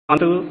I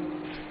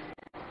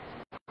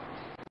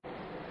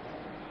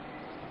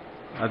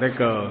think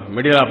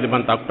middle of the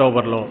month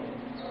October లో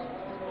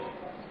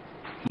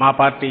మా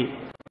party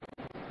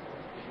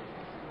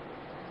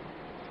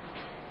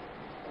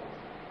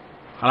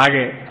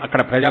అలాగే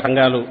అక్కడ ప్రజా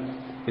సంఘాలు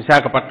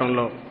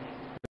విశాఖపట్నంలో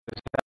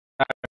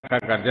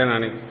గర్జన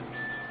అని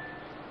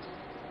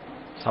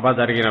సభ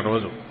జరిగిన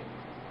రోజు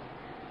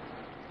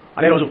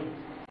అదే రోజు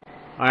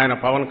ఆయన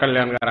పవన్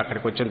కళ్యాణ్ గారు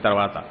అక్కడికి వచ్చిన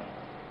తర్వాత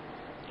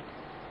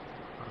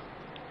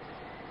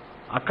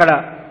అక్కడ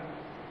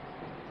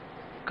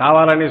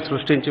కావాలని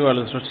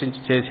వాళ్ళు సృష్టించి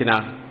చేసిన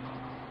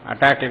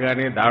అటాక్లు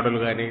కానీ దాడులు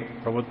కానీ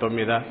ప్రభుత్వం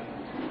మీద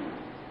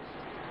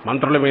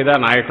మంత్రుల మీద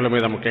నాయకుల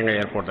మీద ముఖ్యంగా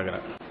ఎయిర్పోర్ట్ దగ్గర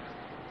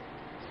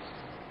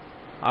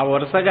ఆ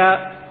వరుసగా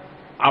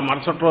ఆ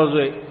మరుసటి రోజు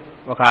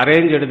ఒక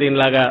అరేంజ్డ్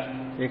దీనిలాగా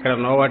ఇక్కడ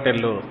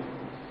నోవాటెల్లు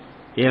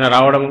ఈయన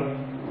రావడం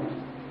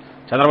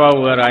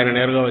చంద్రబాబు గారు ఆయన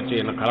నేరుగా వచ్చి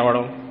ఈయన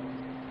కలవడం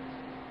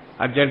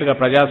అర్జెంటుగా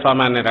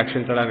ప్రజాస్వామ్యాన్ని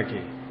రక్షించడానికి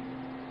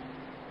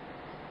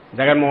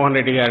జగన్మోహన్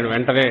రెడ్డి గారిని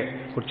వెంటనే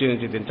కుర్చీ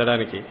నుంచి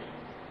దించడానికి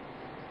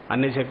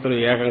అన్ని శక్తులు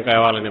ఏకం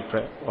కావాలని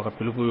ఒక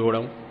పిలుపు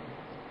ఇవ్వడం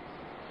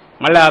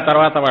మళ్ళీ ఆ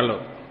తర్వాత వాళ్ళు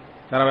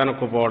తెర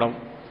వెనక్కు పోవడం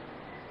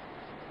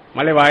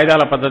మళ్ళీ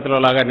వాయిదాల పద్ధతిలో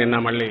లాగా నిన్న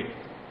మళ్ళీ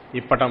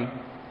ఇప్పటం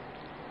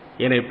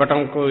ఈయన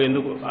ఇప్పటంకు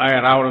ఎందుకు ఆయన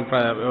రావడం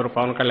ఎవరు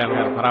పవన్ కళ్యాణ్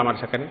గారు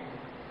పరామర్శకని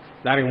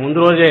దానికి ముందు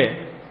రోజే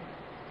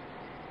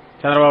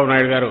చంద్రబాబు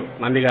నాయుడు గారు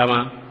నందిగామ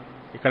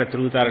ఇక్కడ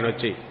తిరుగుతారని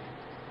వచ్చి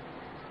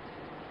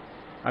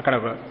అక్కడ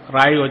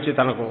రాయి వచ్చి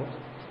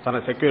తన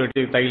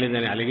సెక్యూరిటీ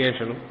తగిలిందని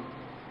అలిగేషను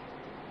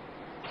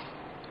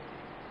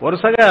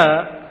వరుసగా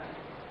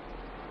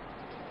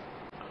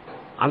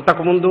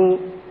అంతకుముందు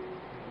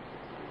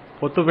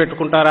పొత్తు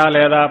పెట్టుకుంటారా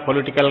లేదా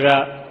పొలిటికల్గా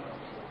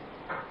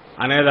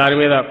అనే దాని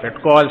మీద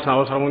పెట్టుకోవాల్సిన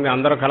అవసరం ఉంది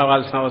అందరూ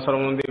కలవాల్సిన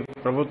అవసరం ఉంది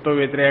ప్రభుత్వ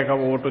వ్యతిరేక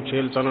ఓటు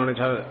చీల్చను అని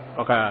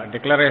ఒక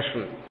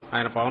డిక్లరేషన్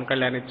ఆయన పవన్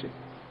కళ్యాణ్ ఇచ్చి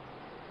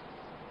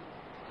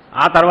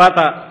ఆ తర్వాత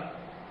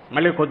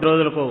మళ్ళీ కొద్ది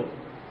రోజులకు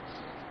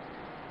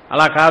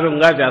అలా కాదు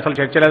ఇంకా అసలు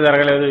చర్చలే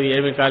జరగలేదు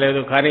ఏమీ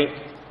కాలేదు కానీ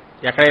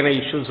ఎక్కడైనా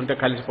ఇష్యూస్ ఉంటే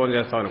కలిసి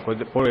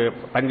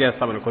పని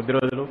చేస్తామని కొద్ది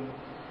రోజులు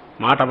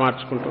మాట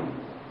మార్చుకుంటూ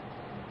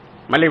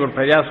మళ్ళీ ఇప్పుడు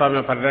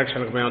ప్రజాస్వామ్య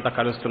పరిరక్షణకు మేమంతా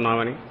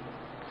కలుస్తున్నామని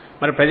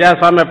మరి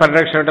ప్రజాస్వామ్య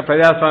పరిరక్షణ అంటే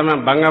ప్రజాస్వామ్యం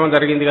భంగం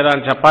జరిగింది కదా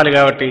అని చెప్పాలి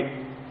కాబట్టి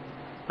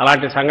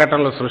అలాంటి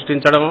సంఘటనలు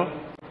సృష్టించడము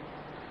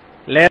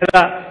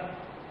లేదా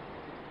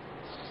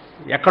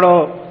ఎక్కడో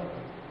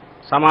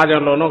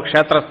సమాజంలోనూ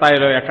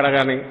క్షేత్రస్థాయిలో ఎక్కడ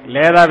కానీ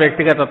లేదా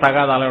వ్యక్తిగత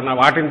తగాదాలు ఉన్న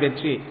వాటిని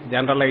తెచ్చి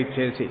జనరలైజ్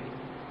చేసి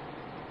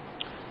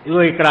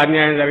ఇదిగో ఇక్కడ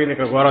అన్యాయం జరిగింది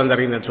ఇక్కడ ఘోరం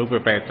జరిగిందని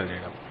చూపే ప్రయత్నం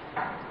చేయడం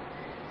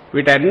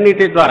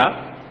వీటన్నిటి ద్వారా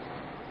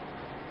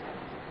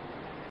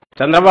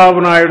చంద్రబాబు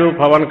నాయుడు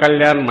పవన్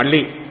కళ్యాణ్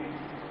మళ్ళీ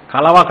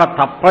కలవక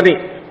తప్పని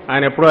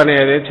ఆయన ఎప్పుడు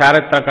అనేది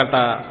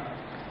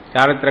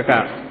చారిత్రక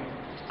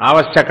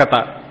ఆవశ్యకత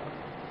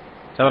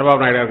చంద్రబాబు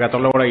నాయుడు గారు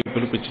గతంలో కూడా ఈ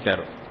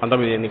పిలుపిచ్చారు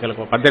 18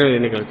 ఎన్నికలకు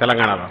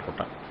తెలంగాణలో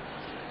అనుకుంటా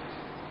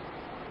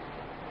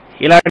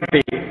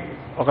ఇలాంటి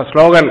ఒక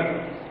స్లోగన్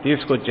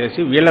తీసుకొచ్చేసి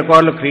వీళ్ళకు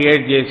వాళ్ళు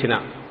క్రియేట్ చేసిన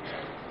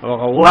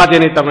ఒక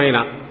ఊహాజనితమైన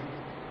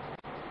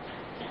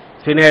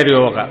సినేరియో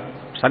ఒక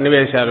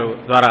సన్నివేశాలు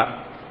ద్వారా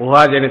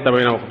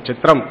ఊహాజనితమైన ఒక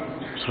చిత్రం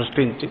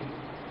సృష్టించి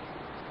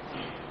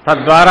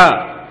తద్వారా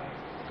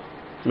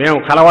మేము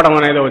కలవడం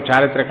అనేది ఒక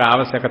చారిత్రక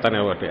ఆవశ్యకత అనే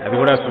ఒకటి అది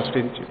కూడా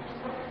సృష్టించి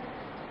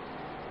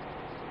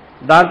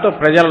దాంతో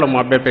ప్రజలను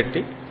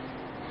మభ్యపెట్టి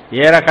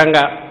ఏ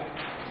రకంగా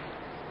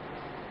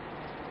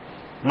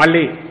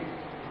మళ్ళీ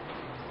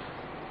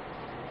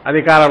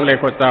అధికారం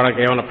లేకొచ్చడానికి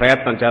ఏమైనా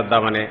ప్రయత్నం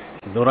చేద్దామనే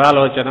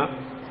దురాలోచన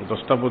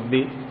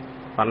దుష్టబుద్ధి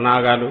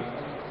పన్నాగాలు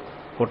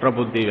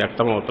కుట్రబుద్ధి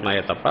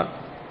వ్యక్తమవుతున్నాయే తప్ప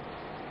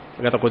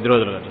గత కొద్ది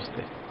రోజులుగా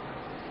చూస్తే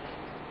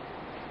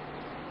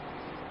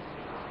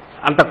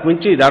అంతకు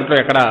మించి దాంట్లో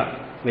ఎక్కడ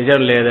నిజం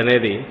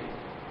లేదనేది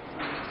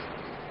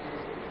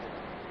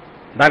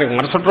దానికి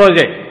మరుసటి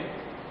రోజే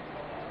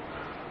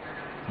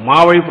మా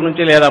వైపు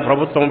నుంచి లేదా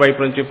ప్రభుత్వం వైపు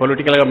నుంచి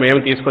పొలిటికల్గా మేము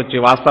తీసుకొచ్చి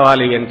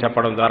వాస్తవాలు అని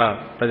చెప్పడం ద్వారా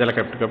ప్రజలకు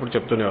ఎప్పటికప్పుడు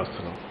చెప్తూనే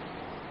వస్తున్నాం.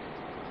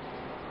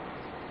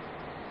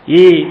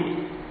 ఈ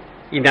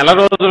నెల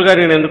రోజులుగా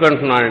నేను ఎందుకు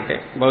అంటున్నానంటే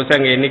బహుశా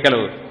ఎన్నికలు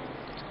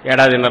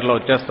ఏడాదిన్నరలో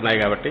వచ్చేస్తున్నాయి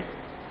కాబట్టి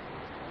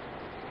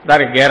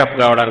దానికి గేరప్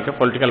కావడానికి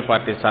పొలిటికల్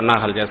పార్టీ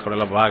సన్నాహాలు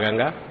చేసుకోవడంలో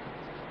భాగంగా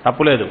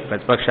తప్పులేదు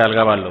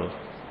ప్రతిపక్షాలుగా వాళ్ళు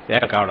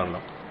ఏక కావడంలో.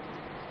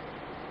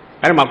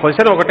 కానీ మా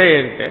క్వశ్చన్ ఒకటే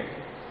ఏంటంటే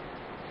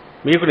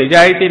మీకు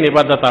నిజాయితీ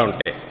నిబద్ధత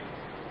ఉంటే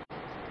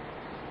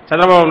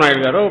చంద్రబాబు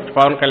నాయుడు గారు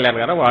పవన్ కళ్యాణ్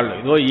గారు వాళ్ళు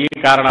ఇదో ఈ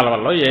కారణాల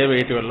వల్ల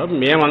వేటి వల్ల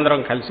మేమందరం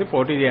కలిసి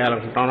పోటీ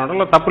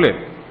చేయాలనుకుంటామనడంలో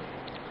తప్పులేదు.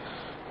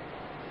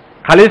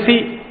 కలిసి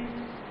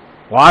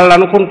వాళ్ళు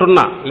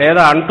అనుకుంటున్నా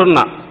లేదా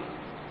అంటున్నా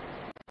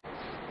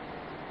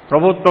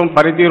ప్రభుత్వం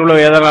పనితీరులో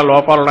ఏదైనా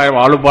లోపాలు ఉన్నాయో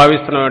వాళ్ళు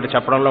భావిస్తున్నామంటే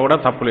చెప్పడంలో కూడా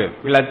తప్పులేదు.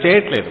 వీళ్ళు అది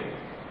చేయట్లేదు.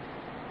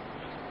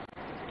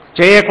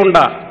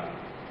 చేయకుండా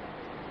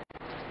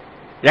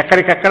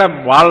ఎక్కడికెక్కడ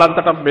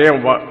వాళ్ళంతటా మేము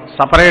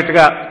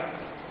సపరేట్గా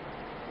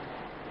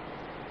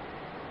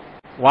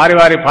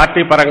వారి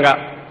పార్టీ పరంగా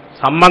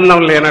సంబంధం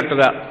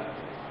లేనట్టుగా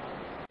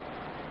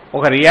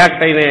ఒక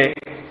రియాక్ట్ అయినే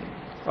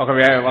ఒక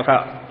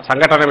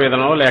సంఘటన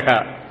మీదనో లేక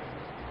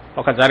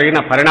ఒక జరిగిన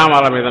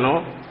పరిణామాల మీదనో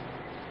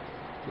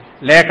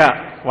లేక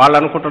వాళ్ళు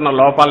అనుకుంటున్న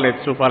లోపాలను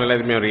ఎత్తి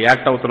చూపాలనేది మేము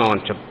రియాక్ట్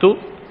అవుతున్నామని చెప్తూ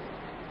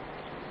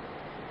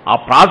ఆ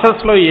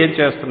ప్రాసెస్లో ఏం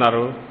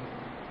చేస్తున్నారు,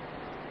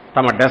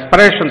 తమ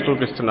డెస్పరేషన్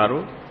చూపిస్తున్నారు.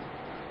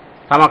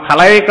 తమ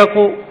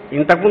కలయికకు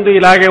ఇంతకుముందు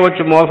ఇలాగే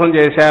వచ్చి మోసం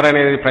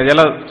చేశారనేది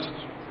ప్రజల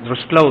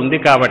దృష్టిలో ఉంది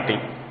కాబట్టి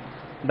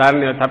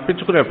దాన్ని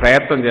తప్పించుకునే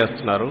ప్రయత్నం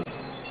చేస్తున్నారు.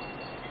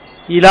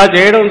 ఇలా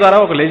చేయడం ద్వారా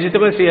ఒక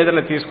లెజిటిమసీ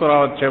ఏదైనా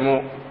తీసుకురావచ్చేమో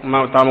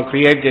తాము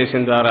క్రియేట్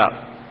చేసిన ద్వారా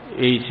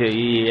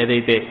ఈ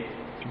ఏదైతే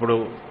ఇప్పుడు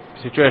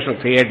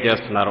సిచ్యువేషన్ క్రియేట్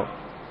చేస్తున్నారో,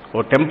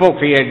 ఓ టెంపో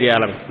క్రియేట్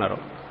చేయాలనుకుంటున్నారో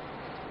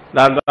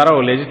దాని ద్వారా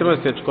ఓ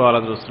లెజిటిమసీ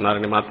తెచ్చుకోవాలని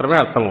చూస్తున్నారని మాత్రమే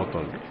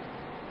అర్థమవుతుంది.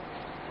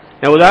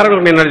 నేను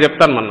ఉదాహరణకు నిన్న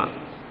చెప్తాను, మొన్న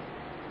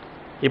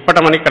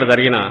ఇప్పటమని ఇక్కడ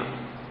జరిగిన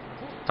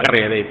సంఘటన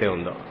ఏదైతే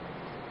ఉందో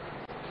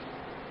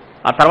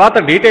ఆ తర్వాత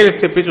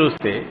డీటెయిల్స్ చెప్పి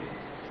చూస్తే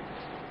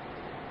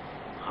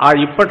ఆ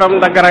ఇప్పటం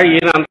దగ్గర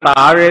ఈయన అంత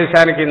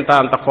ఆవేశానికి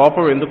అంత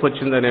కోపం ఎందుకు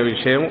వచ్చిందనే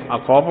విషయం, ఆ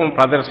కోపం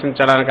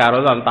ప్రదర్శించడానికి ఆ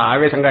రోజు అంత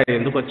ఆవేశంగా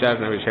ఎందుకు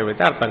వచ్చారనే విషయం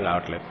అయితే అర్థం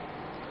కావట్లేదు.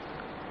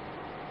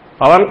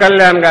 పవన్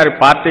కళ్యాణ్ గారి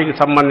పార్టీకి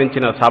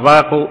సంబంధించిన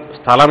సభకు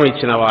స్థలం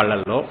ఇచ్చిన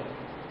వాళ్ళల్లో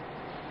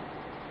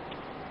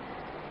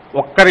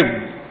ఒక్కరి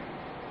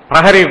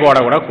ప్రహరీ గోడ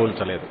కూడా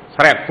కూల్చలేదు.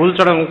 సరే,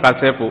 కూల్చడం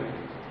కాసేపు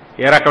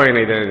ఏ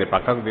రకమైన ఇదనేది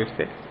పక్కకు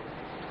తీస్తే,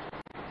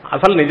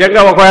 అసలు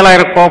నిజంగా ఒకవేళ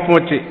ఆయన కోపం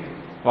వచ్చి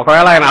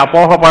ఒకవేళ ఆయన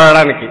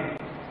అపోహపడడానికి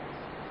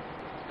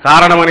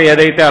కారణమని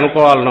ఏదైతే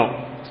అనుకోవాలనో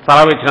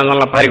స్థలం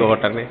ఇచ్చినందువల్ల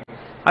పరిగొట్టండి,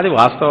 అది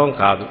వాస్తవం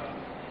కాదు.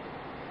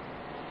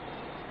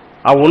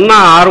 ఆ ఉన్న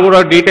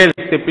 6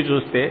 డీటెయిల్స్ తెప్పి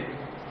చూస్తే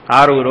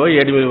 6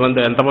 8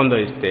 మంది ఎంతమందో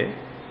ఇస్తే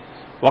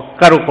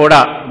ఒక్కరు కూడా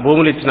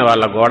భూములు ఇచ్చిన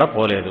వాళ్ళ గోడ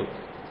పోలేదు.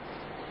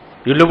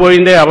 ఇల్లు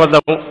పోయిందే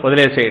అబద్ధం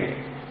వదిలేసేయండి,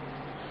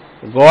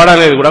 గోడ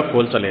అనేది కూడా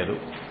కూల్చలేదు.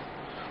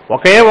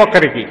 ఒకే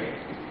ఒక్కరికి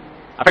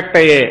అఫెక్ట్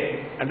అయ్యే,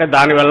 అంటే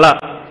దానివల్ల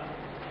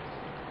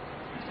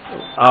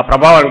ఆ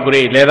ప్రభావానికి గురి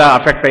లేదా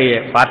అఫెక్ట్ అయ్యే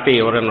పార్టీ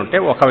ఎవరైనా ఉంటే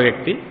ఒక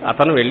వ్యక్తి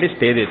అతను వెళ్ళి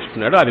స్టే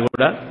తెచ్చుకున్నాడు. అది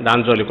కూడా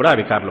దాని జోలి కూడా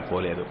అధికారులు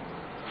పోలేదు.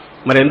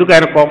 మరి ఎందుకు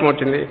ఆయన కోపం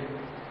వచ్చింది?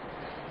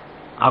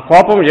 ఆ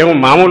కోపం ఏమో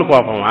మామూలు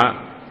కోపమా?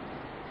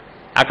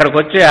 అక్కడికి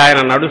వచ్చి ఆయన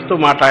నడుస్తూ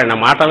మాట్లాడిన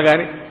మాటలు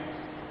కానీ,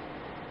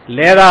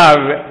 లేదా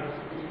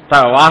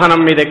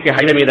వాహనం మీద ఎక్కి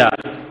హైవే మీద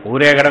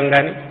ఊరేగడం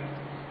కానీ,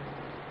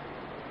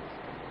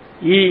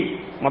 ఈ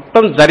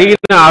మొత్తం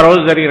జరిగిన ఆ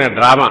రోజు జరిగిన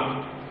డ్రామా,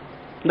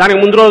 దానికి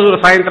ముందు రోజు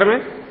సాయంత్రమే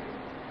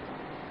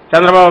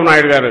చంద్రబాబు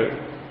నాయుడు గారు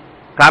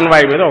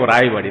కాన్వాయ్ మీద ఒక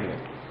రాయి పడింది.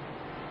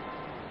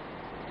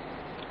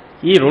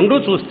 ఈ రెండు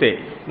చూస్తే,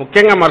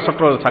 ముఖ్యంగా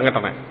మరుసటి రోజు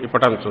సంఘటన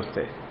ఇప్పటం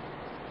చూస్తే,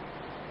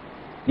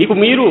 మీకు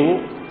మీరు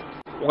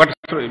ఒకటి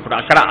ఇప్పుడు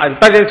అక్కడ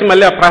అంతా చేసి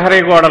మళ్ళీ ఆ ప్రహరీ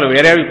గోడలు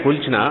వేరేవి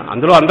కూల్చినా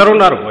అందులో అందరూ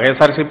ఉన్నారు,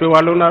 వైఎస్ఆర్సీపీ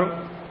వాళ్ళు ఉన్నారు.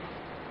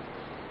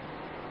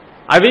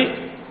 అవి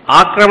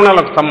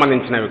ఆక్రమణలకు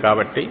సంబంధించినవి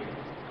కాబట్టి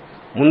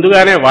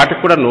ముందుగానే వాటికి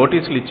కూడా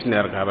నోటీసులు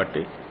ఇచ్చినారు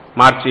కాబట్టి,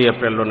 మార్చి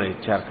ఏప్రిల్లోనే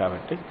ఇచ్చారు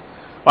కాబట్టి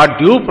ఆ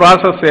డ్యూ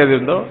ప్రాసెస్ ఏది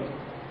ఉందో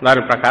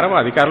దాని ప్రకారం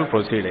అధికారులు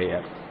ప్రొసీడ్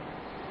అయ్యారు.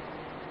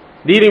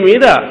 దీని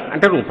మీద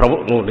అంటే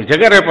నువ్వు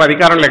నిజంగా రేపు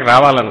అధికారంలోకి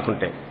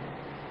రావాలనుకుంటే,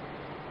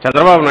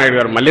 చంద్రబాబు నాయుడు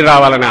గారు మళ్ళీ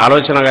రావాలనే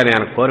ఆలోచన కానీ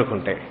ఆయన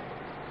కోరుకుంటే,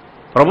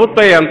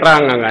 ప్రభుత్వ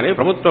యంత్రాంగం కానీ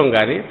ప్రభుత్వం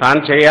కానీ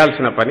తాను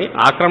చేయాల్సిన పని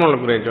ఆక్రమణల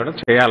గురించి కూడా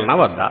చేయాలన్నా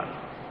వద్దా?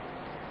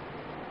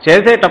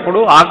 చేసేటప్పుడు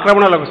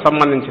ఆక్రమణలకు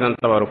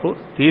సంబంధించినంత వరకు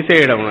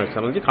తీసేయడం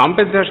సంబంధించి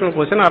కాంపెన్సేషన్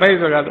క్వశ్చన్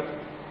అరైజ్ కాదు.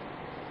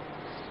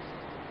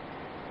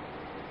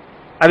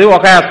 అది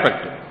ఒక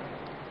ఆస్పెక్ట్.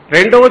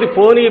 రెండవది,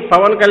 పోనీ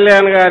పవన్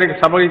కళ్యాణ్ గారికి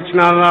సభ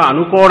ఇచ్చినా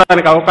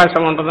అనుకోవడానికి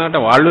అవకాశం ఉంటుందంటే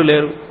వాళ్ళు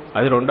లేరు,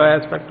 అది రెండో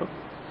ఆస్పెక్ట్.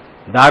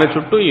 దాని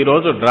చుట్టూ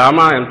ఈరోజు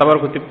డ్రామా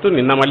ఎంతవరకు తిప్పుతూ,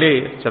 నిన్న మళ్ళీ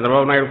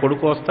చంద్రబాబు నాయుడు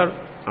కొడుకు వస్తాడు,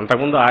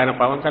 అంతకుముందు ఆయన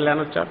పవన్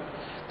కళ్యాణ్ వచ్చారు.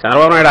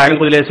 చంద్రబాబు నాయుడు ఆయన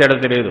వదిలేసాడో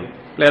తెలియదు,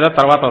 లేదా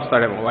తర్వాత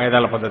వస్తాడేమో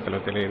వాయిదాల పద్ధతిలో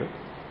తెలియదు.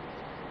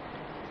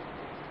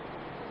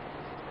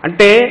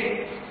 అంటే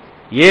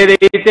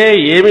ఏదైతే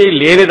ఏమీ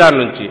లేని దాని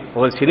నుంచి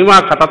ఒక సినిమా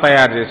కథ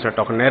తయారు చేసినట్టు,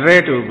 ఒక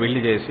నెరేటివ్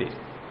బిల్డ్ చేసి,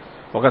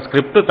 ఒక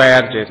స్క్రిప్ట్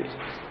తయారు చేసి,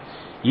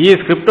 ఈ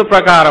స్క్రిప్ట్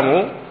ప్రకారము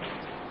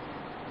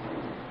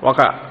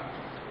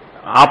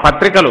ఆ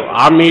పత్రికలు,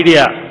 ఆ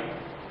మీడియా,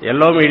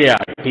 ఎల్లో మీడియా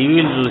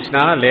టీవీలు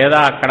చూసినా లేదా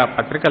అక్కడ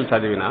పత్రికలు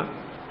చదివినా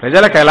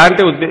ప్రజలకు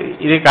ఎలాంటి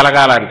ఇది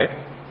కలగాలంటే,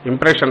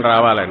 ఇంప్రెషన్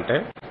రావాలంటే,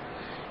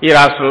 ఈ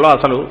రాష్ట్రంలో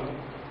అసలు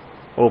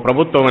ఓ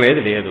ప్రభుత్వం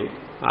అనేది లేదు,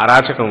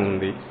 అరాచకం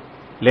ఉంది,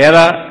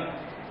 లేదా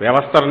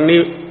వ్యవస్థలన్నీ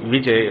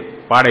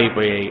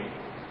పాడైపోయాయి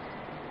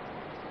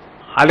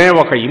అనే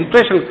ఒక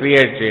ఇంప్రెషన్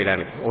క్రియేట్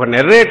చేయడానికి, ఒక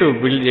నెరేటివ్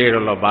బిల్డ్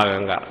చేయడంలో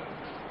భాగంగా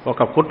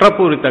ఒక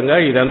కుట్రపూరితంగా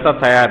ఇదంతా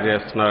తయారు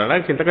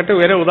చేస్తున్నారనడానికి ఇంతకంటే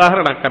వేరే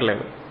ఉదాహరణ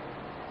అక్కర్లేదు.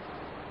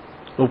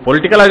 నువ్వు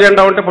పొలిటికల్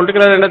అజెండా ఉంటే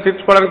పొలిటికల్ అజెండా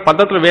తీర్చుకోవడానికి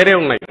పద్ధతులు వేరే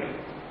ఉన్నాయి.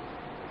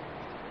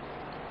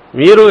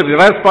 మీరు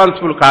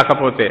ఇర్రెస్పాన్సిబుల్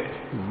కాకపోతే,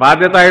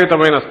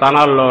 బాధ్యతాయుతమైన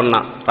స్థానాల్లో ఉన్న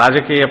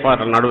రాజకీయ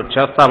పార్టీ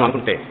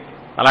చేస్తామనుకుంటే,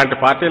 అలాంటి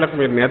పార్టీలకు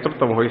మీరు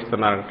నేతృత్వం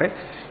వహిస్తున్నారంటే,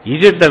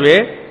 is it the way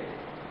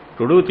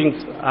to do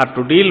things are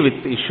to deal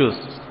with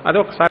issues? అది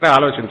ఒకసారి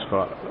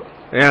ఆలోచించుకోవాలి.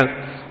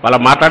 వాళ్ళ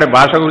మాట్లాడే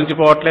భాష గురించి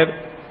పోవట్లేదు,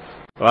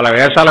 వాళ్ళ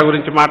వేషాల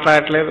గురించి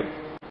మాట్లాడట్లేదు,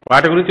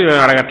 వాటి గురించి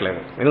మేము అడగట్లేదు.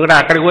 ఎందుకంటే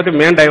అక్కడికి పోతే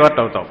మేము డైవర్ట్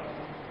అవుతాం.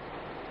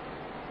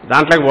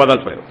 దాంట్లోకి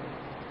పోదలుచుకోలేదు.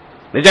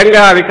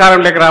 నిజంగా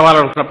అధికారంలోకి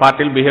రావాలనుకున్న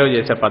పార్టీలు బిహేవ్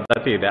చేసే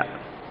పద్ధతి ఇదే.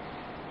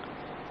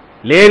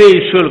 లేని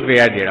ఇష్యూలు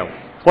క్రియేట్ చేయడం.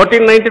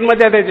 14-19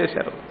 మధ్య అదే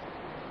చేశారు.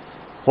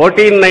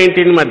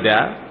 14-19 మధ్య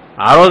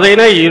ఆ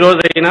రోజైనా ఈ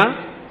రోజైనా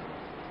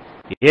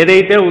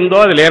ఏదైతే ఉందో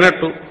అది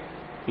లేనట్టు,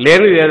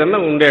 లేనిది ఏదన్నా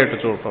ఉండేట్టు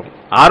చూడటం.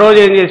 ఆ రోజు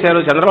ఏం చేశారు?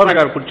 చంద్రబాబు నాయుడు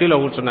గారు కుర్చీలో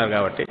కూర్చున్నారు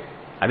కాబట్టి,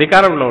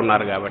 అధికారంలో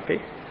ఉన్నారు కాబట్టి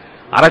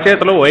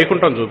అరచేతిలో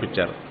వైకుంఠం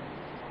చూపించారు.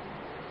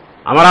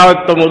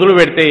 అమరావతితో మొదలు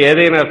పెడితే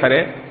ఏదైనా సరే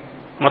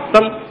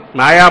మొత్తం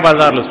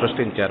మాయాబజార్లు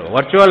సృష్టించారు.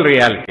 Virtual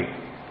reality,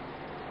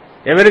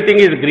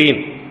 everything is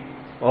green.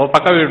 ఓ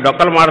పక్క వీడు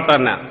డొక్కలు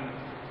మాడుతాన్నా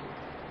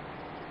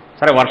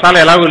సరే, వర్షాలు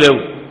ఎలాగూ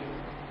లేవు,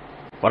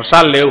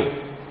 వర్షాలు లేవు,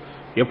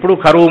 ఎప్పుడూ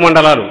కరువు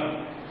మండలాలు,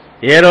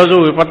 ఏ రోజు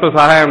విపత్తు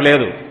సహాయం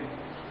లేదు,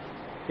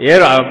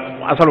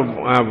 అసలు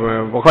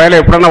ఒకవేళ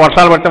ఎప్పుడన్నా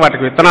వర్షాలు పడితే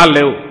వాటికి విత్తనాలు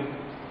లేవు,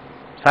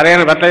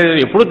 సరైన వెట్ల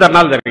ఎప్పుడు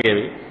ధర్నాలు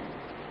జరిగేవి,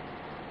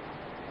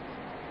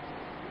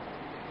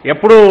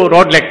 ఎప్పుడు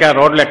రోడ్లు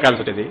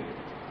ఎక్కాల్సి వచ్చేది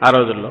ఆ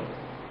రోజుల్లో.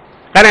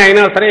 కానీ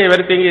అయినా సరే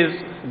ఎవ్రీథింగ్ ఈజ్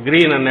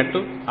గ్రీన్ అన్నట్టు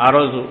ఆ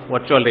రోజు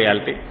వర్చువల్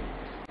రియాలిటీ,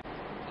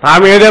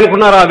 తాము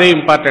ఏదనుకున్నారో అదే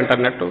ఇంపార్టెంట్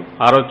అన్నట్టు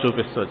ఆ రోజు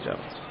చూపిస్తూ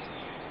వచ్చారు.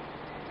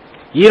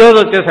 ఈరోజు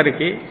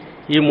వచ్చేసరికి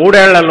ఈ 3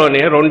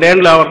 ఏళ్లలోనే 2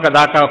 ఏళ్ళ వరకు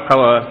దాకా ఒక్క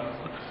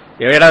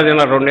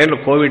ఏడాదిన్నర 2 ఏళ్ళు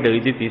కోవిడ్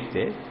ఇది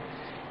తీస్తే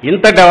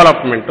ఇంత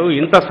డెవలప్మెంటు,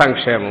 ఇంత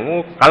సంక్షేమము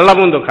కళ్ళ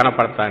ముందు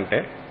కనపడతా అంటే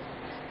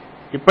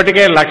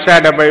ఇప్పటికే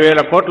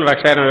 1,70,000 కోట్లు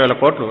 1,80,000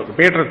 కోట్లు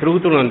రిపీటర్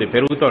తిరుగుతున్నది,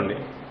 పెరుగుతోంది.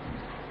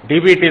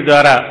 డీబీటీ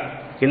ద్వారా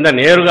కింద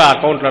నేరుగా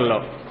అకౌంట్లలో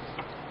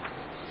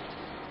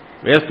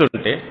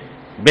వేస్తుంటే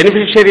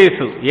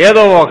బెనిఫిషరీస్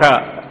ఏదో ఒక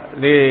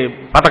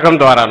పథకం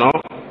ద్వారానో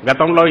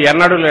గతంలో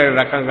ఎన్నడూ లేని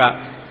రకంగా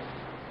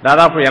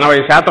దాదాపు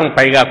 80%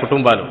 పైగా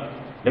కుటుంబాలు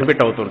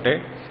బెనిఫిట్ అవుతుంటే,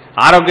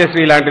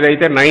 ఆరోగ్యశ్రీ లాంటిది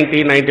అయితే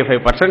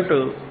 90-95%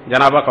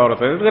 జనాభా కవర్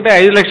అవుతుంది. ఎందుకంటే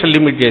 5 లక్షలు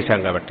లిమిట్ చేశాం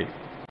కాబట్టి.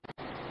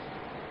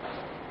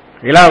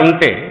 ఇలా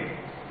ఉంటే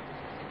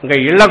ఇంకా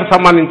ఇళ్లకు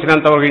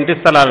సంబంధించినంతవరకు ఇంటి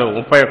స్థలాలు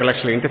 31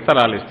 లక్షల ఇంటి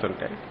స్థలాలు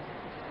ఇస్తుంటే,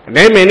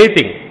 నేమ్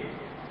ఎనీథింగ్,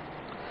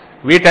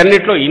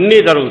 వీటన్నిటిలో ఇన్ని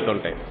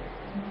జరుగుతుంటాయి.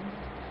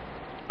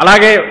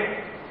 అలాగే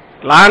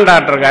లా అండ్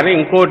ఆర్డర్ కానీ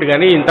ఇంకోటి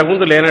కానీ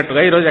ఇంతకుముందు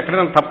లేనట్టుగా ఈరోజు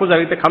ఎక్కడైనా తప్పు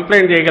జరిగితే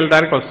కంప్లైంట్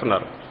చేయగలడానికి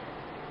వస్తున్నారు,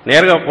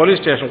 నేరుగా పోలీస్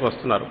స్టేషన్కి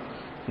వస్తున్నారు.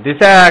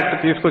 దిశ యాక్ట్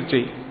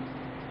తీసుకొచ్చి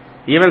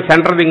ఈవెన్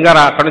సెంటర్ ఇంకా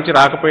అక్కడి నుంచి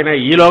రాకపోయినా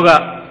ఈలోగా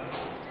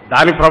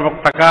దాని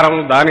ప్రకారం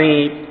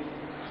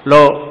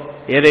దానిలో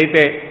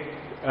ఏదైతే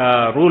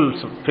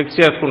రూల్స్ ఫిక్స్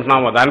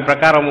చేసుకుంటున్నామో దాని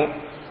ప్రకారము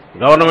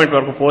గవర్నమెంట్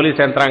వరకు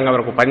పోలీస్ యంత్రాంగం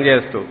వరకు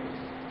పనిచేస్తూ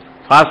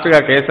ఫాస్ట్గా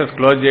కేసెస్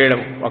క్లోజ్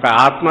చేయడం, ఒక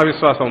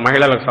ఆత్మవిశ్వాసం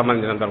మహిళలకు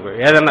సంబంధించినంత వరకు.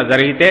 ఏదన్నా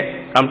జరిగితే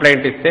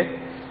కంప్లైంట్ ఇస్తే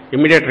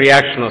ఇమ్మీడియట్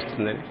రియాక్షన్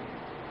వస్తుందని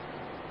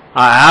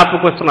ఆ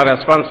యాప్కి వస్తున్న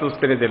రెస్పాన్స్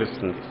చూస్తేనే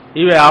తెలుస్తుంది.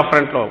 ఇవి ఆ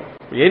ఫ్రంట్లో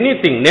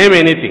ఎనీథింగ్, నేమ్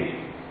ఎనీథింగ్,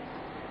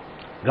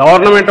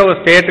 గవర్నమెంట్ ఒక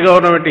స్టేట్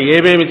గవర్నమెంట్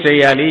ఏమేమి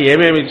చేయాలి,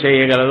 ఏమేమి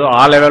చేయగలదు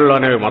ఆ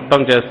లెవెల్లోనే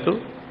మొత్తం చేస్తూ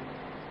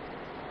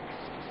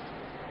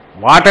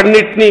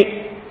వాటన్నిటినీ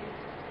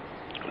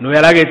నువ్వు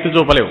ఎలాగ ఎత్తి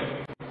చూపలేవు.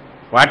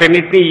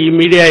 వాటన్నిటినీ ఈ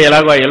మీడియా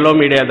ఎలాగో ఎల్లో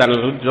మీడియా దాని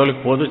జోలికి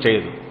పోదు,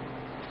 చేయదు.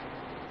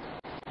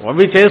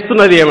 అవి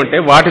చేస్తున్నది ఏమంటే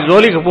వాటి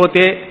జోలికి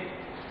పోతే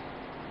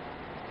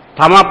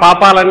తమ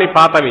పాపాలన్నీ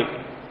పాతవి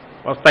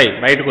వస్తాయి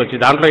బయటకు వచ్చి.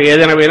 దాంట్లో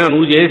ఏదైనా పోయినా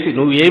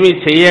నువ్వు ఏమీ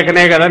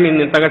చేయకనే కదా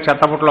నిన్ను ఇంతగా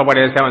చెత్తపుట్లో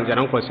పడేసామని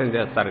జనం క్వశ్చన్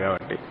చేస్తారు.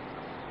 కాబట్టి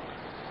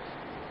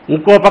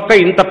ఇంకో పక్క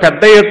ఇంత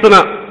పెద్ద ఎత్తున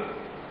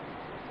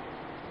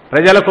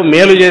ప్రజలకు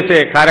మేలు చేసే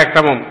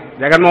కార్యక్రమం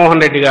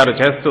జగన్మోహన్ రెడ్డి గారు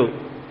చేస్తూ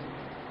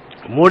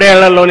 3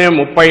 ఏళ్లలోనే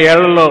 30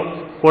 ఏళ్లలో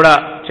కూడా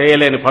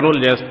చేయలేని పనులు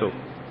చేస్తూ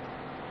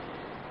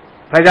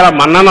ప్రజల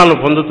మన్ననలు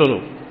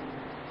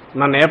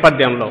పొందుతున్న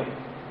నేపథ్యంలో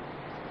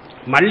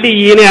మళ్ళీ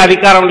ఈయనే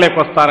అధికారంలోకి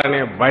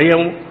వస్తారనే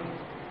భయం,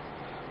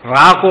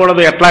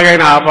 రాకూడదు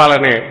ఎట్లాగైనా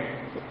ఆపాలనే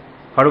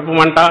కడుపు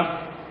మంట,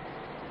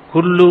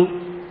 కుళ్ళు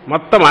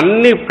మొత్తం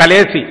అన్నీ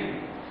కలిసి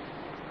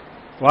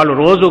వాళ్ళు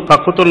రోజు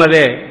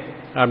కక్కుతున్నదే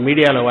ఆ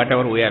మీడియాలో. వాట్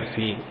ఎవర్ వీఆర్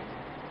సీయింగ్,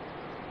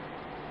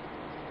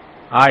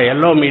 ఆ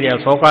yellow media,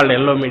 so called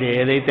yellow media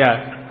ఏదైతే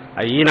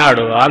ఆ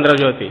ఈనాడు,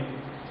 ఆంధ్రజ్యోతి,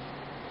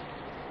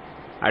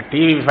 ఆ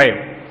TV5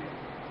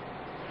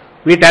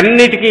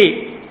 వీటన్నిటికీ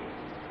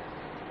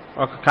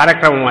ఒక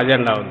కార్యక్రమం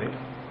అజెండా ఉంది.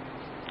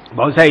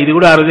 బహుశా ఇది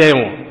కూడా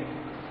అరుదేమో.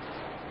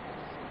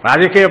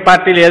 రాజకీయ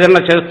పార్టీలు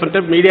ఏదన్నా చేస్తుంటే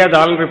మీడియా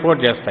దానిని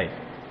రిపోర్ట్ చేస్తాయి.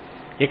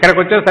 ఇక్కడికి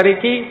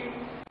వచ్చేసరికి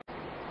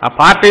ఆ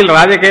పార్టీలు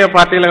రాజకీయ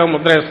పార్టీలుగా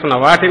ముద్ర వేస్తున్న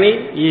వాటిని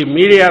ఈ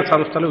మీడియా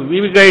సంస్థలు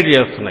వివి గైడ్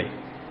చేస్తున్నాయి.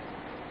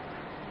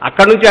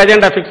 అక్కడి నుంచి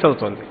అజెండా ఫిక్స్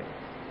అవుతుంది.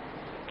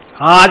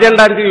 ఆ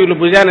అజెండానికి వీళ్ళు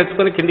భుజాన్ని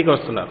ఎత్తుకొని కిందికి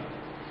వస్తున్నారు.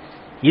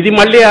 ఇది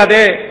మళ్ళీ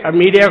అదే ఆ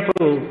మీడియాకు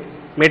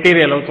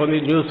మెటీరియల్ అవుతుంది,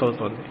 న్యూస్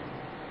అవుతుంది.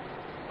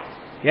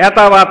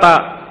 ఏతావాత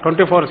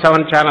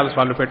 24/7 ఛానల్స్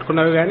వాళ్ళు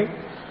పెట్టుకున్నవి కానీ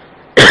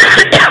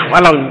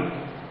వాళ్ళ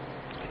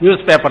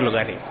న్యూస్ పేపర్లు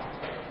కానీ,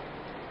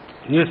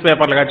 న్యూస్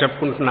పేపర్లుగా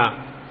చెప్పుకుంటున్న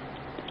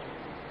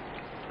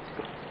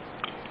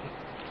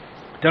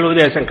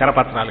తెలుగుదేశం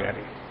కరపత్రాలు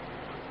కానీ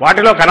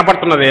వాటిలో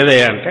కనపడుతున్నది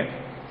ఏదయ్యా అంటే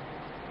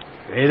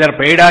either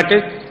paid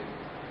artists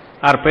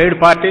or paid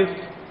parties,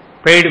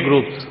 paid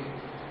groups,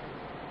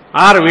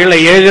 or వీళ్ళ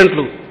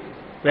ఏజెంట్లు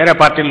వేరే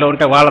పార్టీల్లో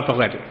ఉంటే వాళ్ళతో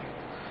కానీ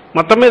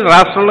మొత్తం మీద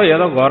రాష్ట్రంలో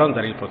ఏదో ఘోరం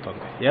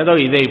జరిగిపోతుంది, ఏదో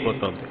ఇదే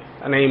అయిపోతుంది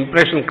అనే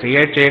ఇంప్రెషన్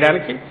క్రియేట్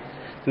చేయడానికి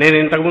నేను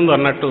ఇంతకుముందు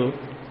అన్నట్టు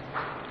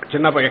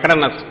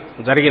ఎక్కడన్నా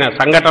జరిగిన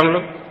సంఘటనలు,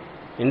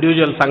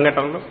 ఇండివిజువల్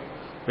సంఘటనలు,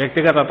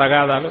 వ్యక్తిగత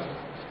తగాదాలు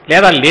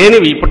లేదా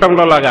లేనివి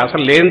ఇప్పటంలో లాగా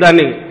అసలు లేని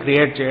దాన్ని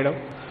క్రియేట్ చేయడం,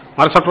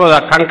 మరుసటి రోజు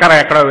ఆ కంకర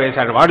ఎక్కడో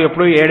వేశాడు వాడు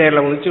ఎప్పుడూ 7 ఏళ్ల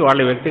నుంచి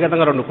వాళ్ళు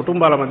వ్యక్తిగతంగా 2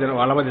 కుటుంబాల మధ్య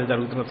వాళ్ళ మధ్య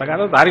జరుగుతున్న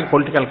తగాదా, దానికి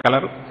పొలిటికల్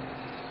కలర్.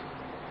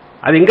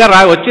 అది ఇంకా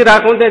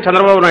రాకముందే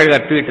చంద్రబాబు నాయుడు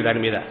గారు ట్వీట్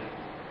దాని మీద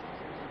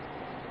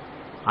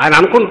ఆయన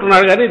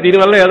అనుకుంటున్నాడు కానీ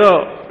దీనివల్ల ఏదో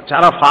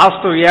చాలా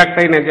ఫాస్ట్ రియాక్ట్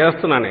అయి నేను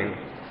చేస్తున్నాను, నేను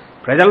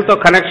ప్రజలతో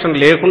కనెక్షన్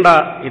లేకుండా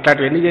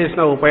ఇట్లాంటివన్నీ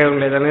చేసినా ఉపయోగం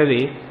లేదనేది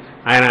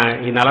ఆయన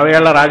ఈ 40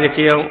 ఏళ్ల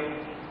రాజకీయం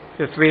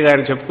హిస్టరీగా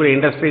ఆయన చెప్పుకుని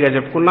ఇండస్ట్రీగా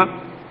చెప్పుకున్నా,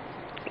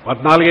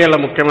 14 ఏళ్ల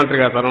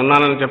ముఖ్యమంత్రిగా తను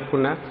ఉన్నానని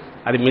చెప్పుకున్నా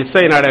అది మిస్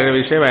అయినాడనే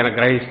విషయం ఆయన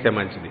గ్రహిస్తే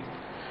మంచిది.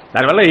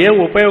 దానివల్ల ఏం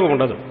ఉపయోగం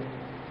ఉండదు.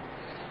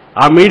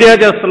 ఆ మీడియా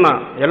చేస్తున్న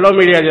ఎల్లో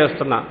మీడియా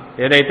చేస్తున్న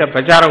ఏదైతే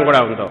ప్రచారం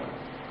కూడా ఉందో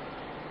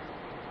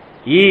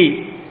ఈ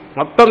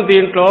మొత్తం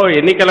దీంట్లో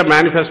ఎన్నికల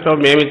మేనిఫెస్టో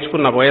మేము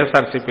ఇచ్చుకున్న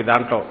వైఎస్ఆర్సీపీ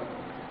దాంట్లో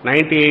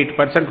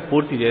 98%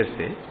 పూర్తి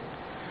చేస్తే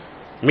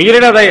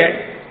మిగిలినదే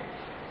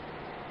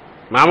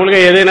మామూలుగా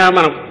ఏదైనా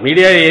మనం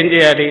మీడియా ఏం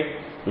చేయాలి,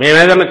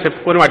 మేమేదైనా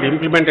చెప్పుకొని వాటి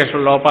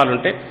ఇంప్లిమెంటేషన్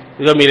లోపాలుంటే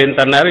ఇదో మీరు ఇంత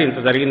అన్నారు ఇంత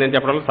జరిగిందని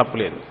చెప్పడంలో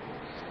తప్పులేదు.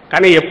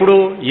 కానీ ఎప్పుడు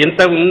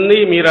ఇంత ఉంది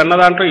మీరు అన్న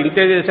దాంట్లో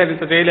ఇంతే చేశారు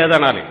ఇంత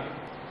చేయలేదనాలి.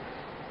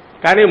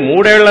 కానీ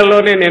 3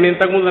 ఏళ్లలోనే నేను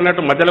ఇంతకుముందు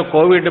అన్నట్టు మధ్యలో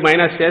కోవిడ్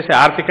మైనస్ చేసి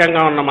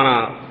ఆర్థికంగా ఉన్న మన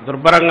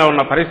దుర్భరంగా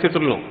ఉన్న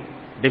పరిస్థితులను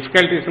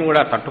డిఫికల్టీస్ని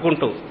కూడా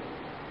తట్టుకుంటూ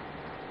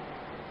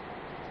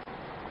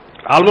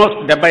ఆల్మోస్ట్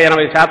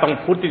 70-80%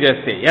 పూర్తి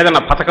చేస్తే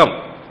ఏదైనా పథకం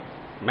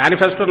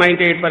మేనిఫెస్టో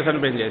 98%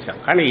 మేము చేశాం.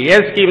 కానీ ఏ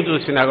స్కీమ్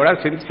చూసినా కూడా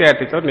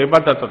సిన్సియారిటీతో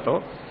నిబద్ధతతో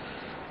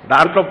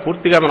దాంట్లో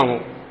పూర్తిగా మనము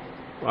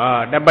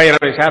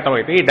 70-80%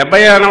 అయితే ఈ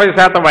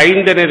 70-80%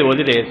 అయింది అనేది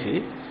వదిలేసి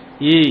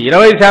ఈ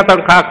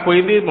 20%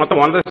 కాకపోయింది మొత్తం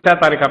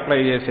 100%కి అప్లై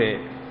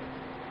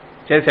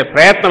చేసే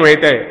ప్రయత్నం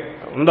అయితే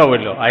ఉందో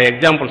వీళ్ళు ఆ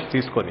ఎగ్జాంపుల్స్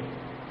తీసుకొని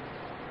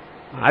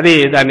అది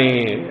దాన్ని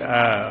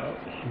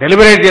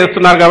డెలిబరేట్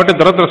చేస్తున్నారు కాబట్టి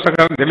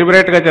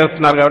డెలిబరేట్గా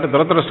చేస్తున్నారు కాబట్టి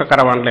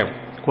దురదృష్టకరం అనలేము.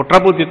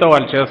 కుట్రబుద్ధితో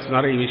వాళ్ళు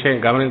చేస్తున్నారు. ఈ విషయం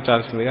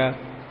గమనించాల్సిందిగా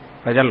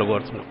ప్రజలను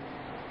కోరుతున్నాం.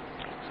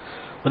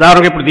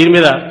 ఉదాహరణకు ఇప్పుడు దీని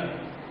మీద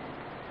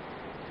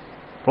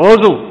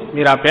రోజు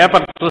మీరు ఆ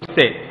పేపర్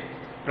చూస్తే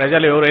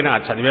ప్రజలు ఎవరైనా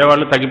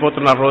చదివేవాళ్ళు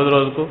తగ్గిపోతున్నారు రోజు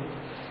రోజుకు.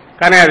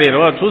 కానీ అది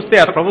చూస్తే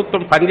ఆ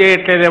ప్రభుత్వం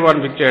పనిచేయట్లేదేమో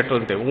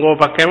అనిపించేటువంటి ఇంకో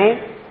పక్కేమో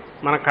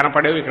మనకు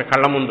కనపడేవి ఇక్కడ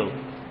కళ్ళ ముందు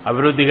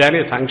అభివృద్ధి కానీ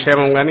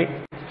సంక్షేమం కానీ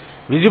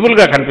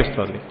విజిబుల్గా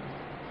కనిపిస్తోంది.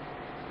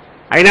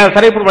 అయినా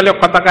సరే ఇప్పుడు మళ్ళీ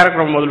కొత్త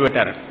కార్యక్రమం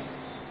మొదలుపెట్టారు.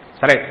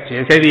 సరే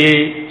చేసేది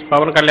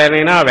పవన్ కళ్యాణ్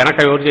అయినా వెనక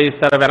ఎవరు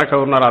చేయిస్తారో వెనక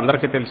ఎవరున్నారో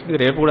అందరికీ తెలిసింది.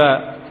 రేపు కూడా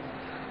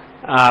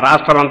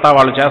రాష్ట్రం అంతా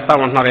వాళ్ళు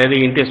చేస్తామంటున్నారు ఏది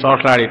ఇంటి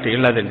సోషల్ ఆడిట్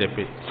ఇళ్ళదని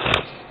చెప్పి.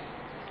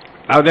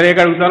 నాకు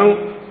తెలియగలుగుతాను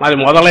మాది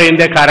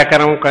మొదలైందే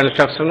కార్యక్రమం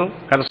కన్స్ట్రక్షన్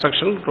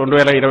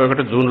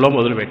 2021 జూన్లో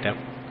మొదలుపెట్టాం.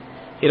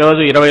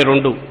 ఈరోజు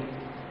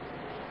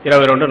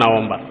 22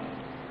 నవంబర్.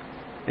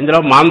 ఇందులో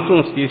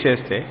మాన్సూన్స్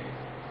తీసేస్తే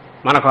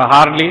మనకు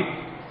హార్డ్లీ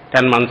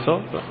 10 months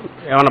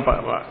ఏమైనా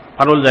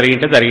పనులు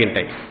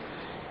జరిగింటాయి.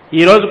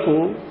 ఈ రోజుకు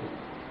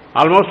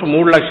ఆల్మోస్ట్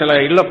 3 లక్షల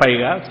ఇళ్ళ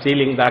పైగా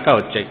సీలింగ్ దాకా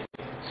వచ్చాయి,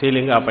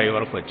 సీలింగ్ ఆ పై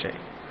వరకు వచ్చాయి.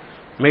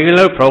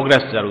 మిగిలిన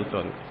ప్రోగ్రెస్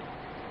జరుగుతోంది.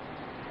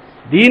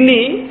 దీన్ని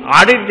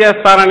ఆడిట్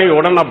చేస్తానని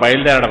ఎవడన్నా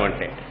బయలుదేరడం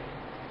అంటే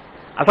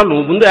అసలు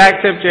నువ్వు ముందు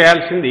యాక్సెప్ట్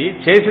చేయాల్సింది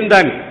చేసిన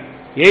దాన్ని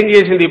ఏం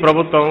చేసింది ఈ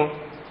ప్రభుత్వం?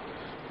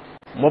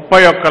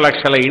 31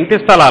 లక్షల ఇంటి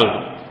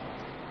స్థలాలను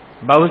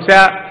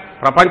బహుశా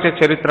ప్రపంచ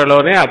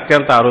చరిత్రలోనే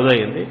అత్యంత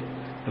అరుదైంది.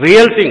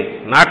 రియల్ థింగ్,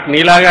 నాట్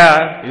నీలాగా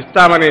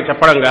ఇస్తామని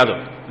చెప్పడం కాదు,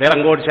 లేదా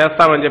ఇంకోటి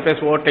చేస్తామని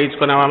చెప్పేసి ఓటు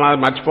వేయించుకునేవా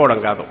మర్చిపోవడం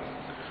కాదు.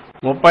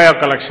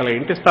 31 లక్షల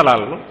ఇంటి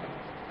స్థలాలను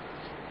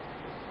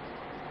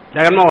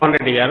జగన్మోహన్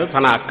రెడ్డి గారు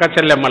తన అక్క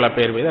చెల్లెమ్మల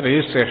పేరు మీద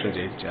రిజిస్ట్రేషన్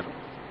చేయించారు.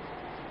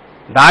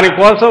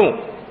 దానికోసం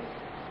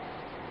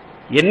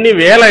ఎన్ని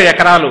వేల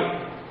ఎకరాలు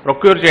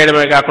ప్రొక్యూర్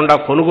చేయడమే కాకుండా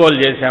కొనుగోలు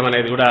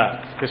చేశామనేది కూడా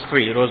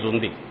హిస్టరీ ఈరోజు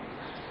ఉంది.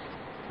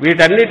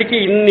 వీటన్నిటికీ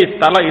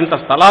ఇంత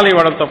స్థలాలు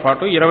ఇవ్వడంతో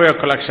పాటు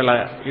 21 లక్షల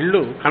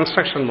ఇళ్ళు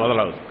కన్స్ట్రక్షన్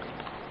మొదలవుతుంది.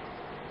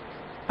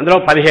 అందులో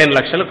 15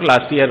 లక్షలకు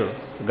లాస్ట్ ఇయర్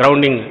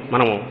గ్రౌండింగ్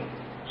మనము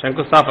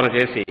శంకుస్థాపన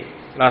చేసి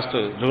లాస్ట్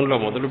జూన్లో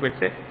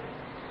మొదలుపెడితే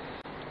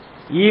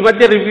ఈ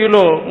మధ్య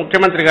రివ్యూలో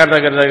ముఖ్యమంత్రి గారి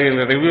దగ్గర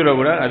జరిగిన రివ్యూలో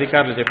కూడా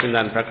అధికారులు చెప్పిన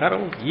దాని ప్రకారం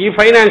ఈ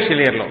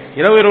ఫైనాన్షియల్ ఇయర్లో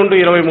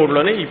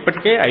 22-23లోనే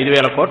ఇప్పటికే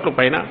 5,000 కోట్ల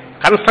పైన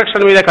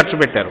కన్స్ట్రక్షన్ మీదే ఖర్చు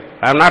పెట్టారు.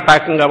 I'm not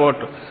talking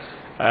about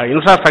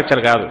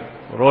infrastructure కాదు,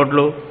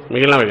 రోడ్లు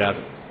మిగిలినవి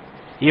కాదు.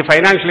 ఈ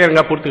ఫైనాన్షియల్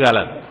ఇయర్గా పూర్తి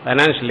కాలేదు.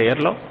 ఫైనాన్షియల్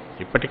ఇయర్లో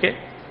ఇప్పటికే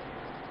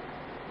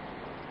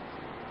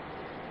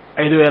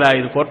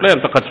 5,005 కోట్లు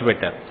ఎంతో ఖర్చు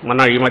పెట్టారు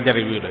మన ఈ మధ్య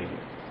రివ్యూలో.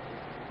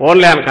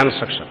 Only on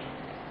construction.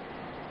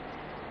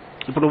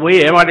 ఇప్పుడు పోయి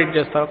ఏం ఆడిట్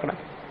చేస్తావు అక్కడ?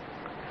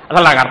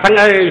 అసలు నాకు అర్థం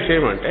కాని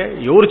విషయం అంటే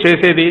ఎవరు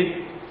చేసేది?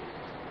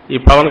 ఈ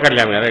పవన్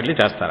కళ్యాణ్ గారు వెళ్ళి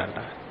చేస్తారంట.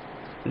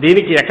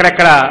 దీనికి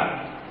ఎక్కడెక్కడ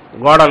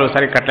గోడలు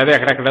సరికట్టలేదు,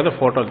 ఎక్కడెక్కడేదో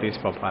ఫోటోలు తీసి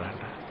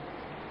పంపాలంట.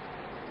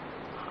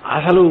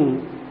 అసలు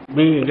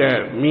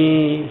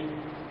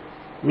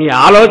మీ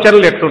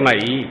ఆలోచనలు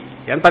ఎట్లున్నాయి?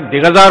 ఎంత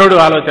దిగజారుడు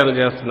ఆలోచనలు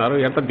చేస్తున్నారు,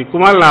 ఎంత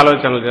దిక్కుమాలిన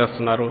ఆలోచనలు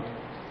చేస్తున్నారు,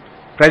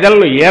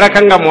 ప్రజలను ఏ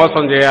రకంగా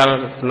మోసం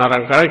చేయాలనుకున్నారు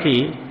అనడానికి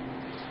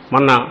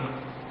మొన్న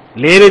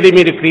లేనిది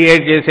మీరు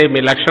క్రియేట్ చేసే మీ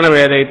లక్షణం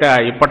ఏదైతే ఆ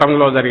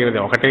ఇప్పటంలో జరిగినది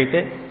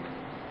ఒకటైతే,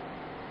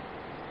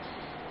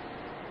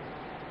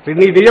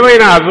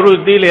 నిజమైన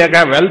అభివృద్ధి లేక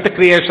వెల్త్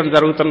క్రియేషన్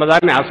జరుగుతున్న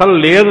దాన్ని అసలు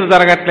లేదు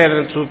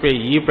జరగట్లేదని చూపే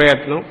ఈ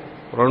ప్రయత్నం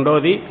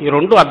రెండోది, ఈ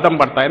రెండు అద్దం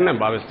పడతాయని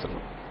నేను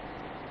భావిస్తున్నాను.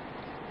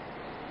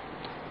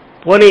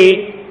 పోనీ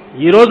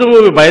ఈరోజు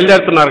మీరు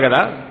బయలుదేరుతున్నారు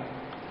కదా,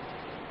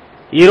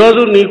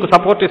 ఈరోజు నీకు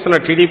సపోర్ట్ ఇస్తున్న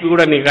టీడీపీ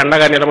కూడా నీకు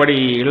అండగా నిలబడి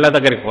ఇళ్ల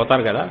దగ్గరికి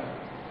పోతారు కదా,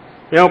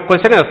 మేము ఒక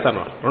క్వశ్చన్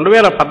వేస్తాను.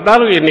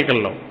 2014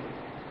 ఎన్నికల్లో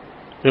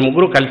మీ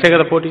ముగ్గురు కలిసే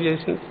కదా పోటీ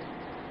చేసింది,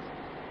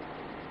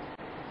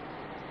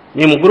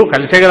 మీ ముగ్గురు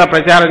కలిసే కదా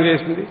ప్రచారం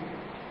చేసింది.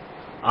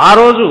 ఆ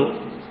రోజు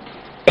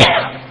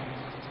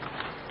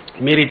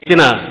మీరు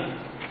ఇచ్చిన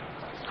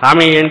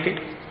హామీ ఏంటి?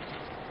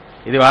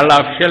 ఇది వాళ్ళ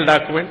అఫీషియల్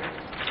డాక్యుమెంట్.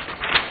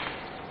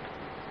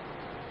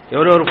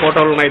 ఎవరెవరు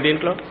ఫోటోలు ఉన్నాయి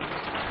దీంట్లో?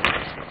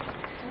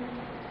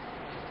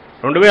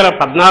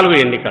 2014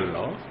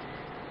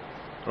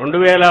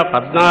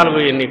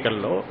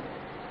 ఎన్నికల్లో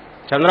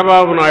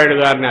చంద్రబాబు నాయుడు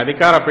గారిని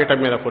అధికార పీఠం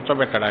మీద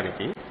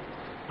కూర్చోబెట్టడానికి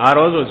ఆ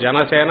రోజు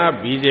జనసేన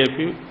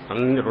బీజేపీ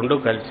అన్ని రెండు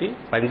కలిసి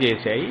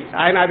పనిచేశాయి.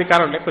 ఆయన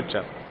అధికారంలోకి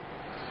వచ్చారు.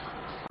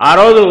 ఆ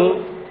రోజు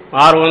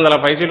 600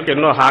 పైసలకు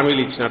ఎన్నో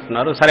హామీలు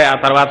ఇచ్చినట్టున్నారు. సరే, ఆ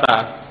తర్వాత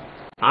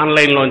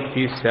ఆన్లైన్లోంచి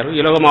తీసేశారు.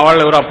 ఈలోగా మా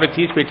వాళ్ళు ఎవరు అప్పుడే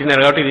తీసి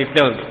పెట్టినారు కాబట్టి ఇది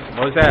ఇట్లే ఉంది.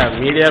 బహుశా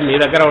మీడియా మీ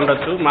దగ్గర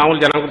ఉండొచ్చు, మామూలు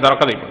జనంకు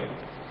దొరకదు. ఇప్పుడు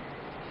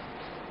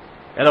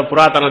ఏదో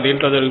పురాతన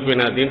దీంట్లో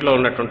దొరికిపోయిన దీంట్లో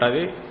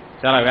ఉన్నట్టుంటుంది.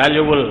 చాలా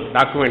వాల్యుబుల్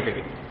డాక్యుమెంట్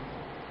ఇది.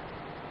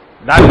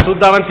 దాన్ని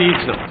చూద్దామని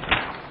తీయించినాం.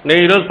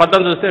 నేను ఈరోజు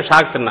పద్దం చూస్తే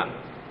షాక్ తిన్నా.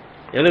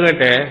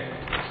 ఎందుకంటే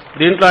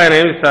దీంట్లో ఆయన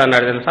ఏమిస్తా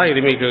అన్నాడు తెలుసా?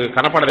 ఇది మీకు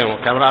కనపడదేమో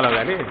కెమెరాలో,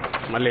 కానీ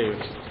మళ్ళీ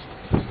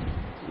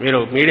మీరు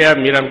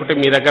అనుకుంటే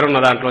మీ దగ్గర ఉన్న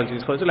దాంట్లో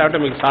తీసుకోవచ్చు, లేకపోతే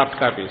మీకు సాఫ్ట్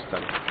కాపీ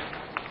ఇస్తాను.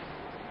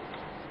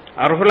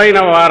 అర్హులైన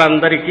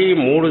వారందరికీ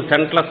 3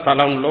 సెంట్ల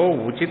స్థలంలో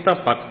ఉచిత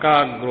పక్కా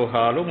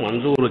గృహాలు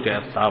మంజూరు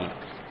చేస్తాం.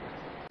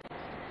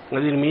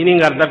 దీని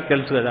మీనింగ్ అందరికి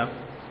తెలుసు కదా.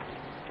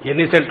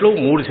 ఎన్ని సెంట్లు?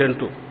 3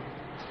 సెంట్లు.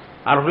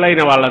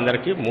 అర్హులైన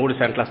వాళ్ళందరికీ 3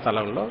 సెంట్ల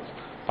స్థలంలో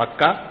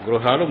పక్కా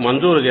గృహాలు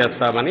మంజూరు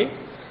చేస్తామని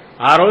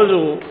ఆ రోజు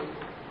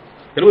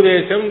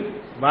తెలుగుదేశం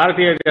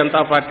భారతీయ జనతా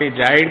పార్టీ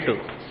జాయింట్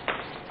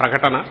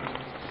ప్రకటన.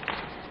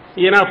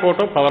 ఈయన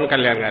ఫోటో పవన్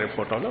కళ్యాణ్ గారి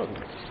ఫోటోలో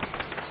ఉంది.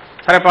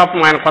 సరే,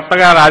 పాపం ఆయన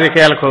కొత్తగా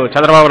రాజకీయాలకు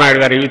చంద్రబాబు నాయుడు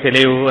గారు ఇవి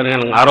తెలియవు అని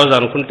ఆ రోజు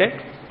అనుకుంటే,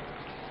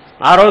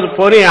 ఆ రోజు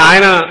పోనీ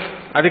ఆయన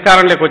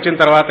అధికారంలోకి వచ్చిన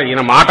తర్వాత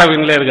ఈయన మాట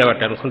వినలేదు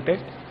కాబట్టి అనుకుంటే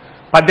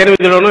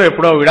 18లోనూ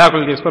ఎప్పుడో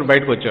విడాకులు తీసుకొని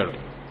బయటకు వచ్చాడు.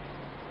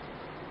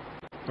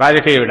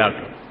 రాజకీయ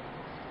విడాకులు.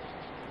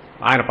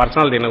 ఆయన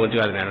పర్సనల్ దీని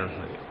గురించి కాదు నేను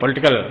అంటున్నది,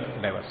 పొలిటికల్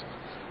డైవర్స్.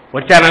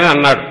 వచ్చానని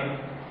అన్నాడు.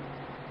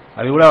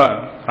 అది కూడా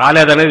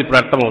రాలేదనేది ఇప్పుడు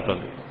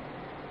అర్థమవుతుంది.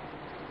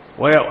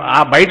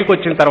 ఆ బయటకు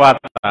వచ్చిన తర్వాత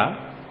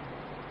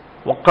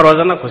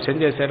ఒక్కరోజన్నా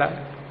క్వశ్చన్ చేశాడా?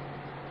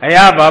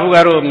 అయ్యా బాబు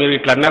గారు, మీరు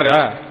ఇట్లా అన్నారు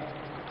కదా,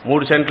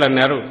 3 సెంట్లు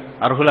అన్నారు,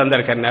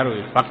 అర్హులందరికీ అన్నారు,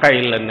 పక్కా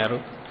ఇల్లు అన్నారు,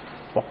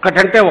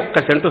 ఒక్కటంటే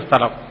 1 సెంటు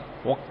స్థలం,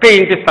 1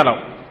 ఇంటి స్థలం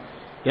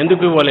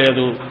ఎందుకు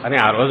ఇవ్వలేదు అని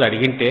ఆ రోజు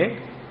అడిగింటే,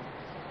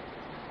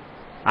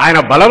 ఆయన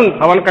బలం,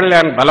 పవన్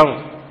కళ్యాణ్ బలం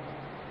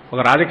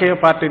ఒక రాజకీయ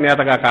పార్టీ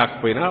నేతగా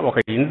కాకపోయినా ఒక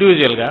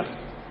ఇండివిజువల్గా,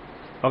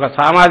 ఒక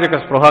సామాజిక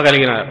స్పృహ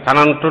కలిగిన తన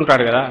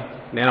అంటుంటాడు కదా,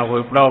 నేను ఒక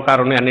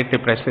విప్లవకారుని అన్నిటినీ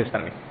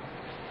ప్రశ్నిస్తాను,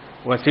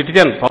 ఒక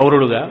సిటిజన్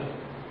పౌరుడుగా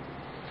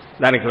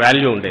దానికి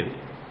వాల్యూ ఉండేది.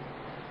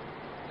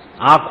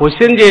 ఆ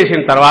క్వశ్చన్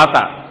చేసిన తర్వాత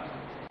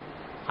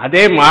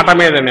అదే మాట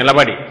మీద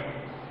నిలబడి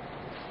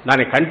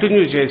దాన్ని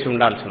కంటిన్యూ చేసి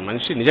ఉండాల్సిన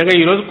మనిషి నిజంగా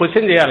ఈరోజు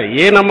క్వశ్చన్ చేయాలి.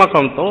 ఏ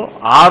నమ్మకంతో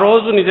ఆ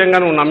రోజు నిజంగా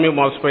నువ్వు నమ్మి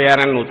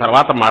మోసపోయానని నువ్వు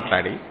తర్వాత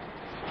మాట్లాడి,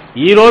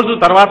 ఈరోజు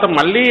తర్వాత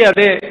మళ్ళీ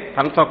అదే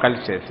తనతో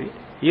కలిసి చేసి,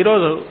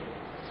 ఈరోజు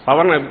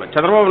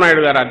చంద్రబాబు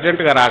నాయుడు గారు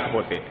అర్జెంటుగా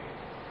రాకపోతే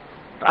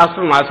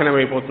రాష్ట్రం నాశనం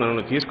అయిపోతుందని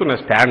నువ్వు తీసుకున్న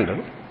స్టాండ్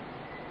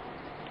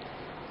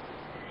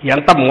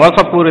ఎంత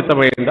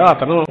మోసపూరితమైందో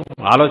అతను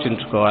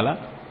ఆలోచించుకోవాలా,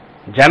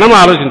 జనం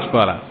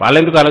ఆలోచించుకోవాలా. వాళ్ళు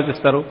ఎందుకు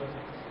ఆలోచిస్తారు?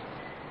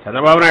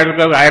 చంద్రబాబు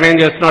నాయుడు ఆయన ఏం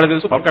చేస్తున్నాడో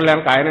తెలుసు, పవన్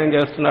కళ్యాణ్కి ఆయన ఏం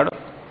చేస్తున్నాడో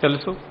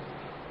తెలుసు,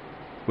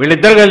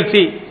 వీళ్ళిద్దరు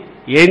కలిసి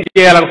ఏం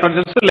చేయాలనుకున్నాడో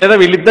తెలుసు. లేదా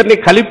వీళ్ళిద్దరిని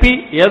కలిపి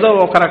ఏదో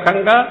ఒక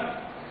రకంగా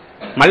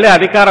మళ్ళీ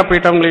అధికార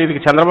పీఠంలో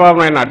ఇది చంద్రబాబు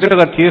నాయుడు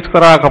అర్జెంటుగా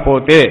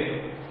తీసుకురాకపోతే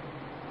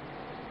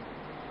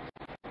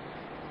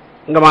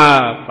ఇంకా మా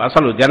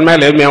అసలు జన్మే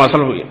లేదు, మేము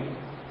అసలు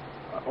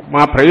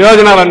మా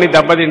ప్రయోజనాలన్నీ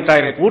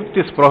దెబ్బతింటాయని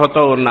పూర్తి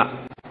స్పృహతో ఉన్న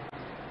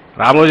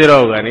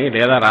రామోజీరావు కానీ,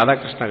 లేదా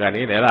రాధాకృష్ణ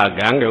కానీ, లేదా ఆ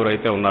గ్యాంగ్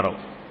ఎవరైతే ఉన్నారో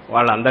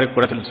వాళ్ళందరికీ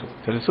కూడా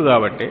తెలుసు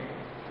కాబట్టి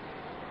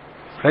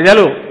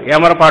ప్రజలు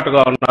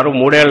ఏమరపాటుగా ఉన్నారు.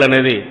 3 ఏళ్ళు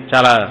అనేది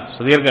చాలా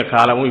సుదీర్ఘ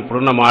కాలము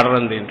ఇప్పుడున్న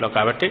మోడర్న్ దీంట్లో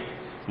కాబట్టి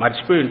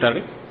మర్చిపోయి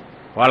ఉంటారు.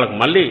 వాళ్ళకు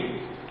మళ్ళీ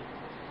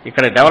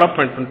ఇక్కడ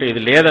డెవలప్మెంట్ ఉంటే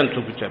ఇది లేదని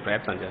చూపించే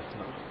ప్రయత్నం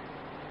చేస్తున్నారు.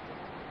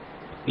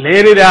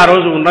 లేనిది ఆ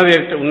రోజు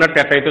ఉన్నట్టు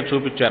ఎట్టయితే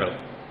చూపించారు.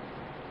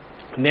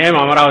 నేమ్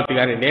అమరావతి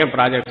కానీ, నేమ్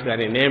ప్రాజెక్ట్స్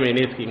కానీ, నేమ్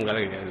ఎనీ స్కీమ్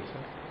కానీ,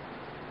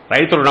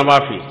 రైతు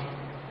రుణమాఫీ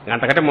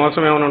అంతకంటే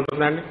మోసం ఏమైనా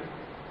ఉంటుందండి?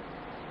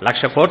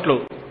 1,00,000 కోట్లు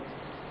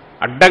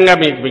అడ్డంగా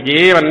మీకు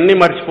ఏవన్నీ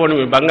మర్చిపోండి,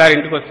 మీ బంగారు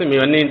ఇంటికి వస్తే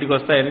మీవన్నీ ఇంటికి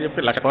వస్తాయని చెప్పి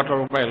 1,00,000 కోట్ల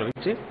రూపాయలు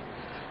ఇచ్చి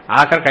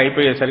ఆఖరికి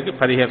అయిపోయేసరికి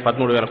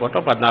 13,000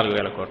 కోట్లు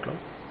 14,000 కోట్లు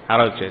ఆ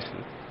రోజు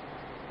చేసింది.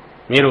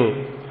 మీరు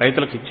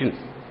రైతులకు ఇచ్చింది.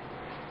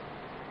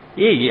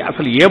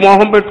 అసలు ఏ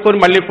మోహం పెట్టుకొని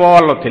మళ్ళీ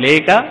పోవాలో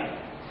తెలియక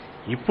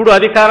ఇప్పుడు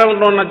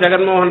అధికారంలో ఉన్న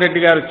జగన్మోహన్ రెడ్డి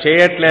గారు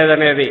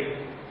చేయట్లేదనేది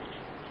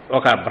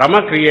ఒక భ్రమ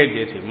క్రియేట్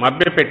చేసి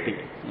మభ్యపెట్టి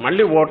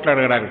మళ్ళీ ఓట్లు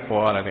అడగడానికి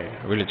పోవాలని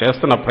వీళ్ళు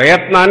చేస్తున్న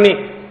ప్రయత్నాన్ని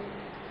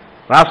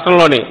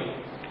రాష్ట్రంలోని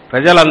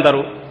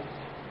ప్రజలందరూ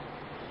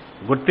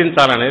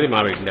గుర్తించాలనేది మా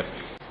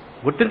విజ్ఞప్తి.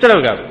 గుర్తించడం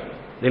కాదు,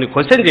 దీన్ని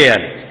క్వశ్చన్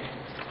చేయాలి.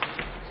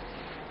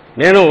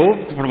 నేను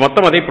ఇప్పుడు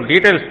మొత్తం అది ఇప్పుడు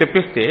డీటెయిల్స్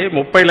తెప్పిస్తే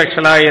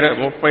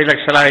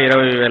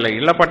 30,20,000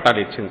 ఇళ్ల పట్టాలు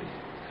ఇచ్చింది,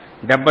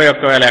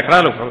 71,000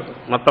 ఎకరాలు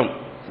మొత్తం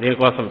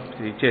దీనికోసం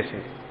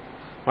ఇచ్చేసింది,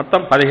 మొత్తం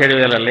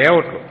 17,000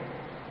 లేఅవుట్లు.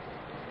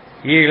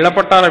 ఈ ఇళ్ల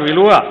పట్టాల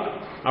విలువ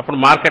అప్పుడు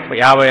మార్కెట్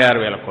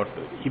 56,000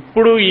 కోట్లు.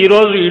 ఇప్పుడు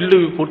ఈరోజు ఇళ్ళు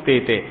పూర్తి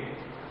అయితే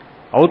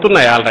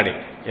అవుతున్నాయి, ఆల్రెడీ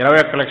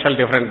 21 లక్షలు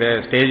డిఫరెంట్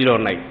స్టేజ్లో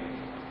ఉన్నాయి.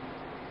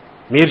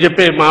 మీరు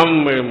చెప్పే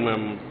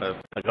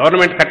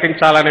గవర్నమెంట్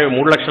కట్టించాలనే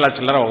 3 లక్షల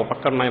చిల్లర ఒక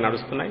పక్కన ఉన్నాయి,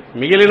 నడుస్తున్నాయి.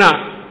 మిగిలిన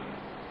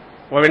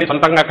అవన్నీ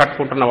సొంతంగా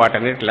కట్టుకుంటున్న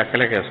వాటన్నిటి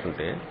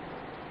లెక్కలేకేసుకుంటే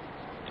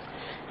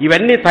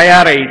ఇవన్నీ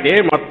తయారైతే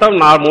మొత్తం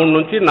 3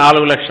 నుంచి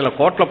 4 లక్షల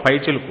కోట్ల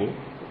పైచిలకు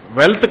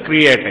వెల్త్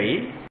క్రియేట్ అయ్యి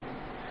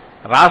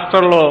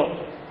రాష్ట్రంలో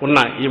ఉన్న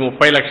ఈ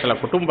 30 లక్షల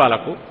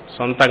కుటుంబాలకు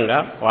సొంతంగా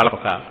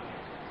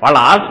వాళ్ళ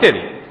ఆస్తి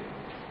అది.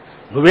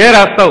 నువ్వే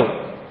రాస్తావు,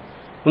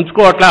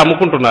 ఉంచుకోవట్లే,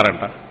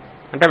 అమ్ముకుంటున్నారంట.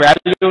 అంటే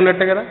వాల్యూ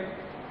ఉన్నట్టే కదా,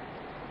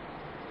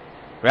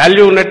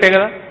 వాల్యూ ఉన్నట్టే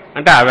కదా.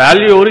 అంటే ఆ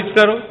వాల్యూ ఎవరు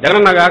ఇచ్చినారు?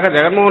 జగనన్న కాక,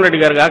 జగన్మోహన్ రెడ్డి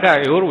గారు కాక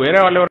ఎవరు, వేరే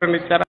వాళ్ళు ఎవరైనా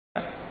ఇచ్చారా?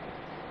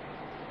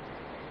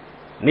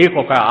 నీకు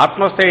ఒక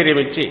ఆత్మస్థైర్యం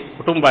ఇచ్చి,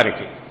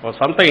 కుటుంబానికి ఒక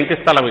సొంత ఇంటి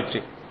స్థలం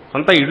ఇచ్చి,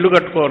 సొంత ఇళ్ళు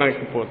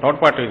కట్టుకోవడానికి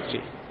తోడ్పాటు ఇచ్చి,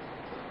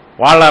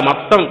 వాళ్ళ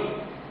మొత్తం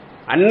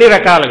అన్ని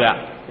రకాలుగా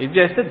ఇది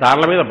చేస్తే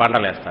దానిల మీద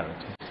బండలేస్తారు.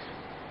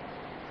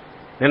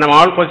 నిన్న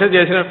మామూలు క్వశ్చన్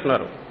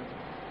చేసినట్టున్నారు.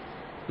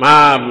 మా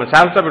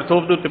శాసనసభ్యుడు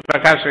తూపుదుర్తి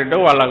ప్రకాష్ రెడ్డి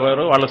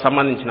వాళ్ళకు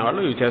సంబంధించిన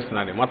వాళ్ళు ఇవి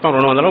చేస్తున్నారు. మొత్తం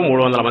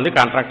 200-300 మంది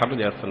కాంట్రాక్టర్లు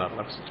చేస్తున్నారు,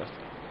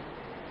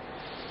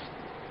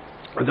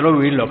 అందులో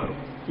వీళ్ళు ఒకరు.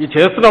 ఈ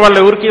చేస్తున్న వాళ్ళు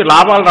ఎవరికి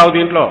లాభాలు రావు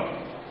దీంట్లో.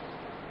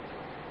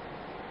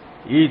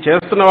 ఈ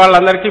చేస్తున్న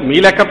వాళ్ళందరికీ మీ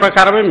లెక్క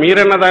ప్రకారమే,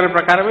 మీరన్న దాని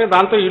ప్రకారమే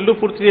దాంతో ఇల్లు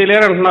పూర్తి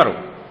చేయలేరు అంటున్నారు.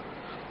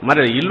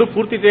 మరి ఇల్లు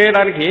పూర్తి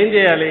చేయడానికి ఏం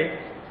చేయాలి?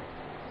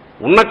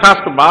 ఉన్న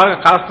బాగా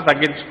కాస్ట్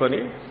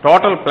తగ్గించుకొని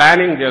టోటల్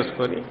ప్లానింగ్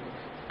చేసుకొని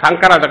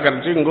కంకర దగ్గర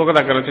నుంచి ఇంకొక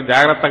దగ్గర నుంచి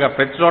జాగ్రత్తగా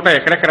ప్రతి చోట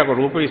ఎక్కడెక్కడ ఒక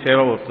రూపాయి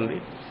సేవ్ అవుతుంది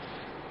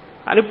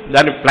అని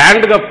దాన్ని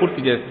ప్లాన్డ్గా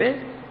పూర్తి చేస్తే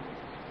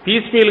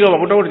పీస్మీల్గా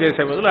ఒకటొకటి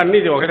చేసే బదులు అన్నీ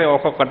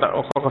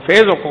ఒక్కొక్క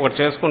ఫేజ్ ఒక్కొక్కటి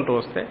చేసుకుంటూ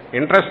వస్తే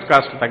ఇంట్రెస్ట్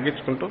కాస్ట్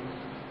తగ్గించుకుంటూ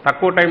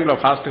తక్కువ టైంలో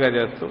ఫాస్ట్గా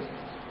చేస్తూ,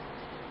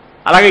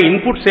 అలాగే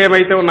ఇన్పుట్స్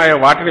ఏమైతే ఉన్నాయో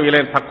వాటిని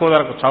వీలైన తక్కువ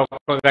ధరకు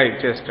చౌకగా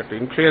ఇచ్చేసేటట్టు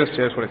ఇన్ఫ్లుయెన్స్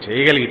చేసి కూడా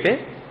చేయగలిగితే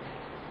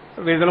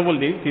రీజనబుల్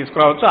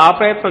తీసుకురావచ్చు. ఆ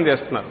ప్రయత్నం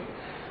చేస్తున్నారు.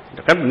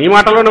 కానీ నీ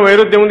మాటలోనే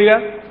వైరుధ్యం ఉందిగా.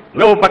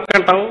 నువ్వు పక్క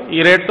అంటావు ఈ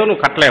రేటుతో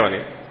నువ్వు కట్టలేవని,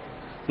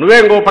 నువ్వే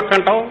ఇంకో పక్క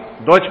అంటావు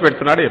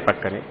దోచిపెడుతున్నాడు ఈ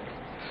పక్కని.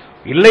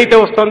 ఇల్లు అయితే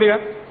వస్తుందిగా.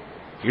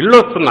 ఇళ్ళు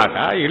వస్తున్నాక,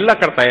 ఇళ్ళు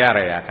అక్కడ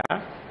తయారయ్యాక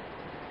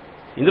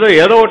ఇందులో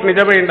ఏదో ఒకటి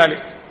నిజమే ఉండాలి.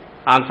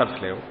 ఆన్సర్స్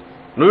లేవు.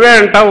 నువ్వే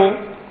అంటావు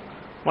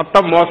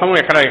మొత్తం మోసము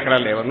ఎక్కడ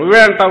లేవు.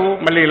 నువ్వే అంటావు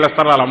మళ్ళీ ఇళ్ల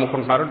స్థలాలు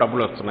అమ్ముకుంటున్నారు,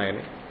 డబ్బులు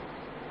వస్తున్నాయని.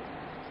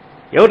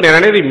 ఎవరు నేను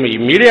అనేది ఈ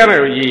మీడియాను,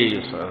 ఈ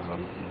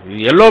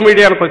ఎల్లో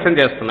మీడియాను క్వశ్చన్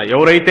చేస్తున్నా.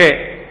 ఎవరైతే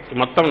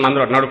మొత్తం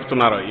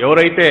నడుపుతున్నారో,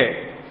 ఎవరైతే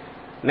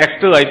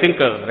నెక్స్ట్ ఐ థింక్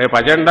రేపు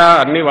అజెండా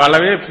అన్నీ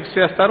వాళ్ళవే ఫిక్స్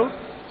చేస్తారు.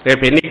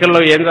 రేపు ఎన్నికల్లో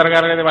ఏం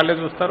జరగాలనేది వాళ్ళే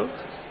చూస్తారు.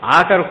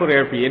 ఆఖరకు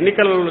రేపు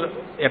ఎన్నికలు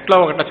ఎట్లా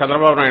ఒకట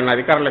చంద్రబాబు నాయుడు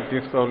అధికారంలోకి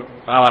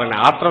తీసుకురావాలనే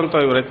ఆత్రంతో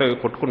ఎవరైతే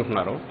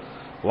కొట్టుకుంటున్నారో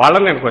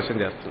వాళ్ళని నేను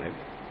క్వశ్చన్ చేస్తున్నాను.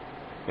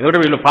 ఎందుకంటే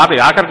వీళ్ళు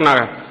ఆఖరికి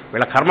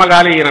వీళ్ళ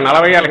కర్మగాలి. ఈయన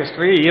 40 ఏళ్ళ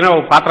హిస్టరీ, ఈయన ఓ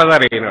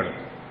పాత్రధారి అయినాడు.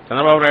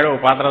 చంద్రబాబు నాయుడు ఓ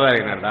పాత్రధారి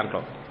అయినాడు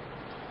దాంట్లో.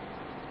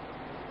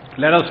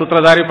 లేదా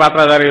సూత్రధారి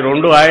పాత్రధారి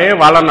రెండు ఆయే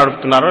వాళ్ళని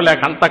నడుపుతున్నారో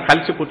లేక అంతా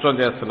కలిసి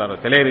కూర్చొని చేస్తున్నారో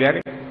తెలియదు.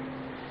 కానీ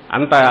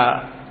అంత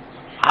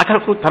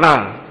ఆఖరకు తన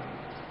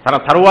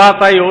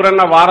తరువాత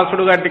ఎవరన్నా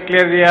వారసుడుగా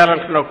డిక్లేర్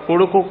చేయాలంటున్న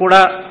కొడుకు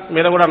కూడా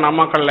మీద కూడా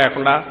నమ్మకం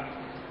లేకుండా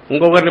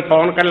ఇంకొకరిని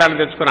పవన్ కళ్యాణ్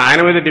తెచ్చుకుని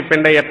ఆయన మీద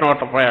డిపెండ్ అయ్యేట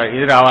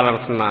ఇది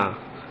రావాలనుకున్న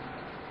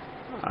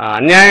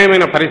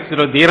అన్యాయమైన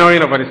పరిస్థితిలో,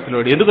 దీనమైన పరిస్థితిలో.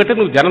 ఎందుకంటే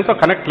నువ్వు జనంతో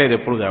కనెక్ట్ లేదు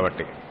ఎప్పుడు.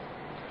 కాబట్టి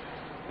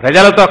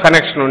ప్రజలతో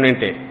కనెక్షన్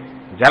ఉండింటే,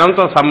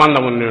 జనంతో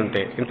సంబంధం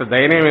ఉంటే ఇంత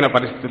దయనీయమైన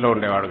పరిస్థితిలో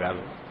ఉండేవాడు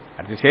కాదు.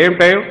 అట్ ది సేమ్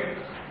టైం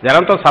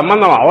జనంతో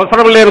సంబంధం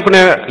అవసరం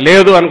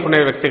లేదు అనుకునే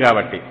వ్యక్తి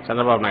కాబట్టి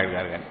చంద్రబాబు నాయుడు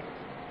గారు. కానీ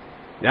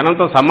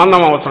జనంతో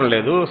సంబంధం అవసరం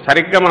లేదు,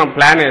 సరిగ్గా మనం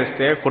ప్లాన్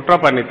వేస్తే, కుట్ర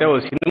పన్నితే, ఓ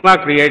సినిమా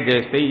క్రియేట్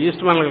చేస్తే,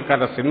 ఈస్ట్ మనల్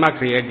కథ సినిమా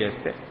క్రియేట్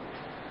చేస్తే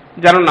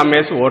జనం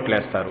నమ్మేసి ఓట్లు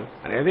వేస్తారు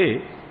అనేది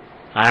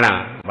ఆయన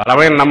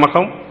బలమైన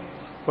నమ్మకం.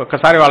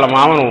 ఒక్కసారి వాళ్ళ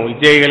మామను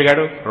ఇది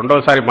చేయగలిగాడు,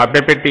 రెండోసారి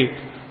మభ్యపెట్టి,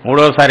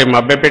 మూడోసారి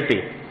మభ్యపెట్టి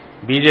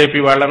బీజేపీ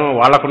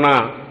వాళ్ళకున్న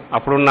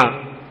అప్పుడున్న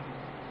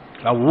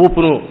ఆ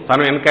ఊపును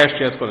తను ఎన్కాష్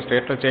చేసుకొని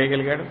స్టేట్లో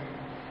చేయగలిగాడు.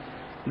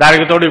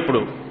 దానికి తోడు ఇప్పుడు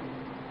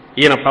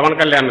ఈయన పవన్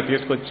కళ్యాణ్ను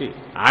తీసుకొచ్చి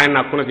ఆయన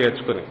హక్కును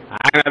చేర్చుకుని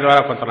ఆయన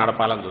ద్వారా కొంత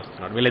నడపాలని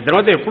చూస్తున్నాడు. వీళ్ళిద్దరి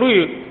మధ్య ఎప్పుడూ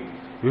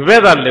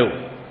విభేదాలు లేవు,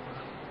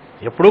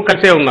 ఎప్పుడూ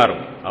కలిసే ఉన్నారు.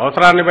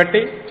 అవసరాన్ని బట్టి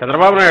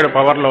చంద్రబాబు నాయుడు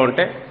పవర్లో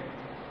ఉంటే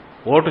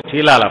ఓటు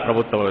చీలాల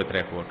ప్రభుత్వ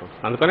వ్యతిరేక ఓటు.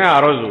 అందుకనే ఆ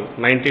రోజు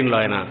 19లో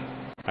ఆయన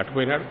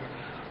అటుపోయినాడు.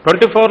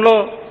 24లో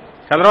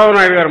చంద్రబాబు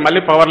నాయుడు గారు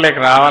మళ్ళీ పవర్లోకి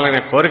రావాలనే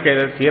కోరిక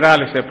ఏదైతే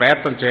తీరాల్సే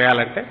ప్రయత్నం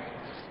చేయాలంటే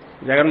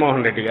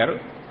జగన్మోహన్ రెడ్డి గారు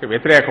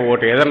వ్యతిరేక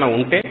ఓటు ఏదన్నా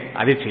ఉంటే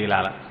అది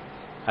చీలాల,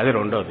 అది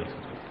రెండోది.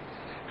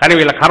 కానీ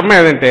వీళ్ళ కర్మ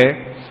ఏదంటే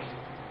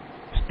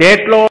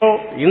స్టేట్లో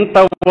ఇంత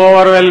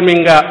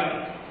ఓవర్వెల్మింగ్గా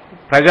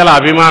ప్రజల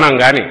అభిమానం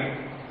కానీ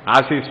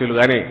ఆశీస్సులు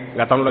కానీ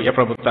గతంలో ఏ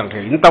ప్రభుత్వానికి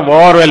ఇంత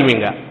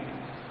ఓవర్వెల్మింగ్గా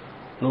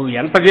నువ్వు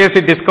ఎంత చేసి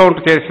డిస్కౌంట్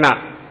చేసినా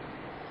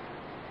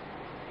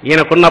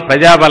ఈయనకున్న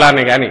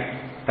ప్రజాబలాన్ని కానీ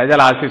ప్రజల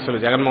ఆశీస్సులు,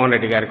 జగన్మోహన్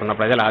రెడ్డి గారికి ఉన్న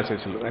ప్రజల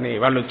ఆశీస్సులు అని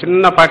వాళ్ళు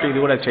చిన్నపాటి ఇది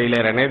కూడా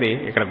చేయలేరనేది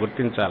ఇక్కడ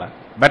గుర్తించాలా.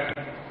 బట్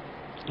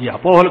ఈ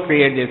అపోహలు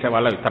క్రియేట్ చేసే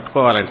వాళ్ళవి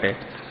తట్టుకోవాలంటే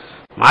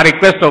మా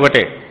రిక్వెస్ట్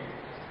ఒకటే,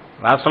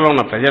 రాష్ట్రంలో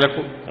ఉన్న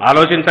ప్రజలకు,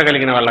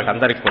 ఆలోచించగలిగిన వాళ్ళకి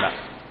అందరికీ కూడా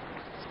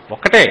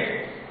ఒక్కటే,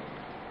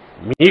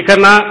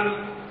 మీకన్నా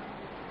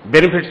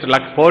బెనిఫిట్స్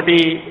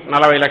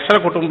 1,40 లక్షల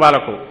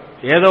కుటుంబాలకు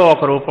ఏదో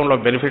ఒక రూపంలో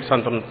బెనిఫిట్స్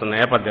అందుతున్న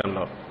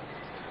నేపథ్యంలో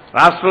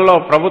రాష్ట్రంలో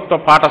ప్రభుత్వ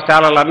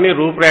పాఠశాలలన్నీ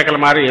రూపురేఖలు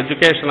మారి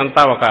ఎడ్యుకేషన్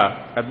అంతా ఒక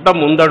పెద్ద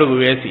ముందడుగు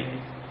వేసి,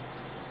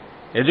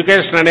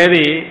 ఎడ్యుకేషన్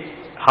అనేది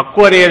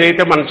హక్కు అని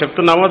ఏదైతే మనం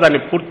చెప్తున్నామో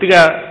దాన్ని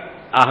పూర్తిగా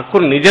ఆ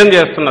హక్కును నిజం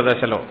చేస్తున్న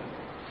దశలో,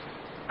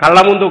 కళ్ళ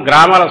ముందు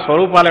గ్రామాల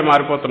స్వరూపాలే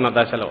మారిపోతున్న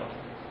దశలో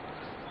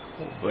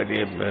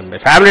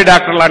ఫ్యామిలీ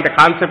డాక్టర్ లాంటి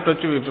కాన్సెప్ట్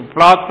వచ్చి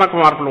విప్లవాత్మక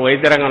మార్పులు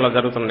వైద్య రంగంలో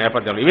జరుగుతున్న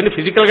నేపథ్యంలో ఇవన్నీ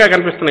ఫిజికల్గా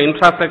కనిపిస్తున్న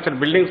ఇన్ఫ్రాస్ట్రక్చర్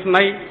బిల్డింగ్స్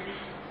ఉన్నాయి,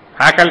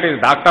 ఫ్యాకల్టీస్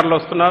డాక్టర్లు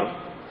వస్తున్నారు,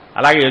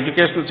 అలాగే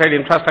ఎడ్యుకేషన్ సైడ్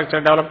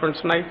ఇన్ఫ్రాస్ట్రక్చర్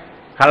డెవలప్మెంట్స్ ఉన్నాయి,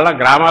 కళ్ళ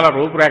గ్రామాల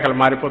రూపురేఖలు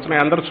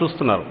మారిపోతున్నాయి, అందరూ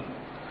చూస్తున్నారు.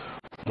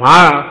 మా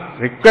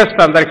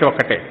రిక్వెస్ట్ అందరికీ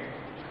ఒక్కటే,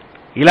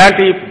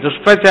 ఇలాంటి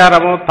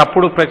దుష్ప్రచారమో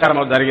తప్పుడు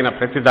ప్రచారమో జరిగిన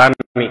ప్రతి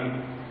దాన్ని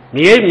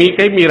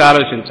మీకై మీరు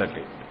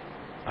ఆలోచించండి.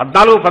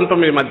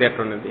 14-19 మధ్య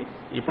ఎట్లుంది,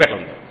 ఇప్పుడు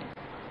ఎట్లుంది.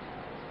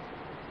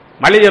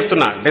 మళ్ళీ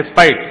చెప్తున్నా,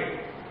 డిస్పైట్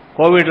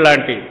కోవిడ్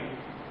లాంటి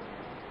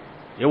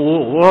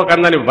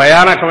ఊహకందని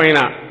భయానకమైన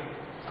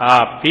ఆ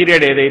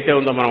పీరియడ్ ఏదైతే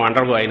ఉందో మనం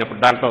అండర్గో అయినప్పుడు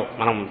దాంట్లో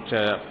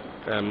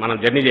మనం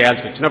జర్నీ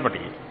చేయాల్సి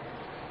వచ్చినప్పటికీ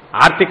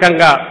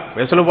ఆర్థికంగా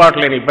వెసులుబాటు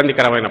లేని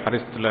ఇబ్బందికరమైన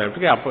పరిస్థితుల్లో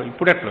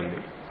ఇప్పుడు ఎట్లుంది,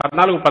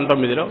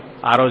 14-19లో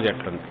ఆ రోజు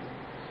ఎట్లుంది,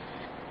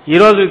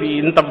 ఈరోజు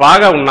ఇంత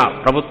బాగా ఉన్న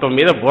ప్రభుత్వం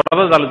మీద బురద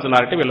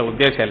చల్లుతున్నారంటే వీళ్ళ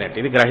ఉద్దేశాలు ఏంటి,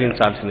 ఇది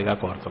గ్రహించాల్సిందిగా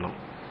కోరుతున్నాం.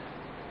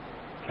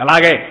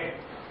 అలాగే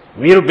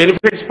మీరు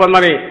బెనిఫిట్స్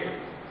పొందని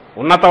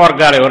ఉన్నత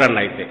వర్గాలు ఎవరన్నా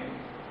అయితే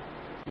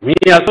మీ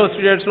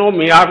అసోసియేట్స్ను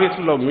మీ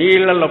ఆఫీసుల్లో మీ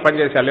ఇళ్లలో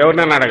పనిచేసే వాళ్ళు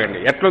ఎవరినైనా అడగండి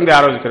ఎట్లుంది ఆ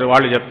రోజు,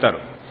 వాళ్ళు చెప్తారు.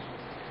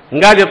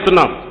 ఇంకా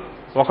చెప్తున్నాం,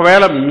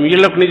 ఒకవేళ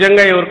వీళ్ళకు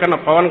నిజంగా ఎవరికన్నా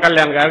పవన్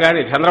కళ్యాణ్ గారు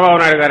కానీ చంద్రబాబు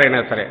నాయుడు గారు అయినా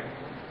సరే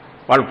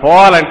వాళ్ళు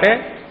పోవాలంటే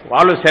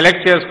వాళ్ళు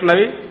సెలెక్ట్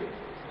చేసుకున్నవి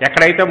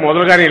ఎక్కడైతే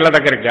మొదలుగానే ఇళ్ల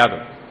దగ్గరికి కాదు,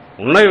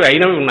 ఉన్నవి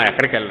అయినవి ఉన్నాయి,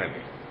 ఎక్కడికి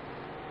వెళ్ళండి.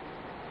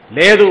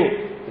 లేదు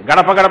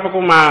గడప గడపకు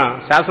మా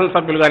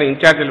శాసనసభ్యులు కానీ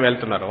ఇన్ఛార్జీలు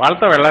వెళ్తున్నారు,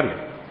 వాళ్ళతో వెళ్ళండి.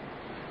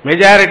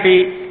 మెజారిటీ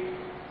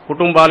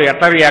కుటుంబాలు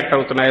ఎట్లా రియాక్ట్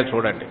అవుతున్నాయో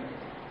చూడండి,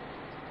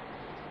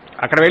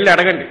 అక్కడ వెళ్ళి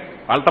అడగండి,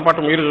 వాళ్ళతో పాటు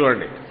మీరు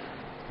చూడండి,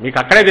 మీకు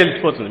అక్కడే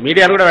తెలిసిపోతుంది.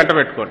 మీడియాను కూడా వెంట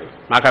పెట్టుకోండి,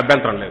 మాకు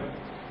అభ్యంతరం లేదు.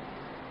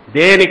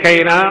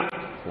 దేనికైనా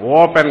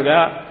ఓపెన్గా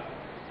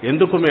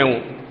ఎందుకు మేము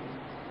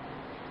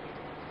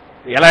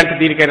ఎలాంటి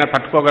దీనికైనా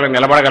తట్టుకోగలం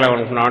నిలబడగలం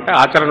అనుకున్నామంటే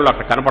ఆచరణలో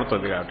అక్కడ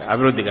కనపడుతుంది కాబట్టి,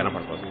 అభివృద్ధి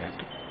కనపడుతుంది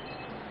కాబట్టి.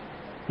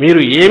 మీరు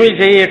ఏమీ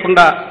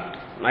చేయకుండా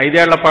 5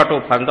 ఏళ్ల పాటు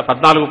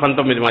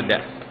 14-19 మధ్య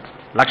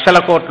లక్షల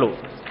కోట్లు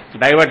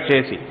డైవర్ట్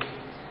చేసి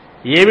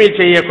ఏమీ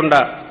చేయకుండా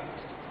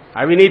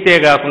అవినీతే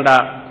కాకుండా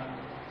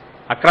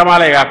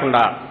అక్రమాలే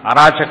కాకుండా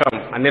అరాచకం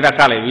అన్ని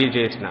రకాల ఇవి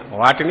చేసిన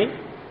వాటిని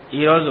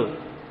ఈరోజు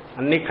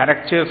అన్నీ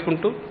కరెక్ట్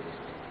చేసుకుంటూ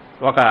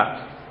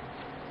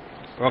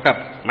ఒక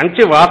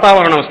మంచి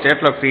వాతావరణం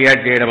స్టేట్లో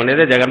క్రియేట్ చేయడం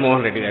అనేది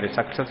జగన్మోహన్ రెడ్డి గారి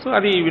సక్సెస్.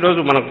 అది ఈరోజు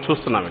మనం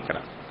చూస్తున్నాం ఇక్కడ.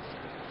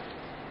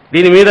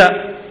 దీని మీద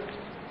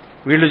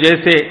వీళ్ళు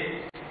చేసే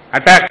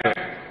అటాక్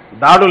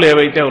దాడులు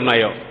ఏవైతే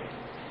ఉన్నాయో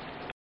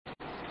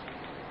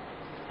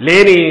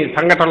లేని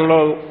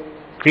సంఘటనలో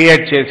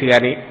క్రియేట్ చేసి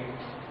కానీ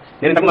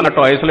నేను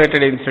అన్నట్టు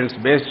ఐసోలేటెడ్ ఇన్సిడెంట్స్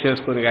బేస్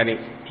చేసుకుని కానీ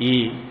ఈ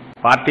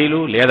పార్టీలు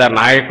లేదా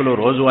నాయకులు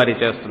రోజువారీ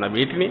చేస్తున్న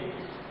వీటిని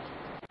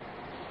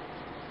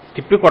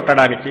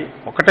తిప్పికొట్టడానికి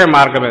ఒకటే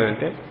మార్గం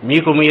ఏదంటే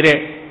మీకు మీరే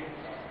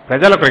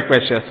ప్రజలకు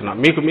రిక్వెస్ట్ చేస్తున్నాం,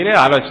 మీకు మీరే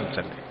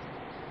ఆలోచించండి.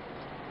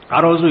 ఆ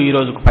రోజు ఈ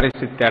రోజుకు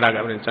పరిస్థితి తేడా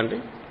గమనించండి,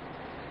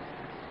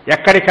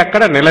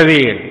 ఎక్కడికక్కడ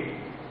నిలదీయండి.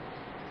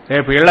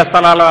 రేపు ఇళ్ల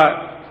స్థలాల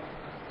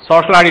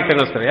సోషల్ ఆడిట్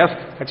అయినా సరే ఎస్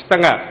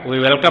ఖచ్చితంగా వీ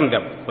వెల్కమ్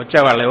దెమ్,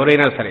 వచ్చేవాళ్ళు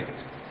ఎవరైనా సరే.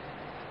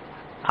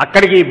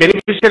 అక్కడికి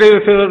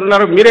బెనిఫిషరీస్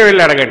ఉన్నారు, మీరే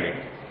వెళ్ళి అడగండి,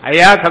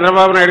 అయ్యా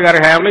చంద్రబాబు నాయుడు గారి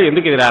హయాంలో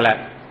ఎందుకు ఇది రాలే,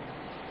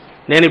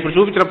 నేను ఇప్పుడు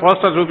చూపించిన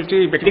పోస్టర్ చూపించి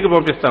వ్యక్తికి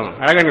పంపిస్తాను,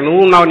 అడగండి.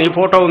 నువ్వు ఉన్నావు, నీ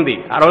ఫోటో ఉంది,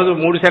 ఆ రోజు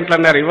 3 సెంట్లు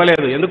అన్నారు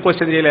ఇవ్వలేదు, ఎందుకు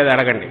క్వశ్చన్ చేయలేదు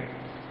అడగండి.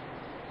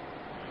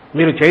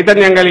 మీరు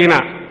చైతన్యం కలిగిన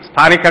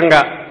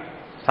స్థానికంగా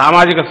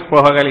సామాజిక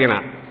స్పృహ కలిగిన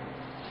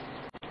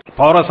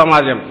పౌర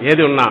సమాజం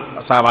ఏది ఉన్నా,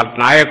 వాళ్ళ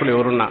నాయకులు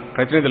ఎవరున్నా,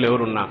 ప్రతినిధులు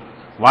ఎవరున్నా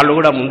వాళ్ళు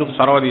కూడా ముందుకు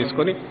చొరవ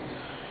తీసుకొని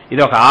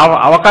ఇది ఒక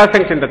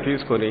అవకాశం కింద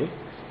తీసుకొని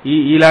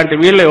ఇలాంటి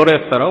వీళ్ళు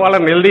ఎవరేస్తారో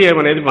వాళ్ళని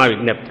నిలదీయమనేది మా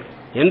విజ్ఞప్తి.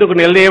 ఎందుకు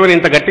నిలదేయమని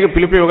ఇంత గట్టిగా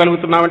పిలుపు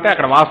ఇవ్వగలుగుతున్నామంటే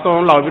అక్కడ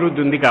వాస్తవంలో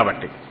అభివృద్ధి ఉంది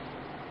కాబట్టి.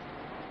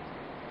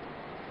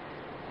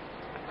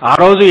 ఆ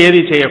రోజు ఏది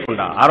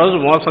చేయకుండా ఆ రోజు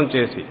మోసం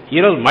చేసి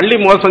ఈరోజు మళ్ళీ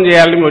మోసం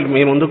చేయాలని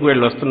మీ ముందుకు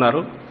వెళ్ళి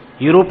వస్తున్నారు.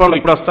 ఈ రూపంలో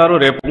ఇప్పుడు వస్తారు,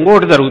 రేపు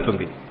ఇంకోటి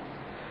జరుగుతుంది,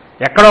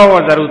 ఎక్కడో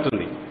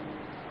జరుగుతుంది.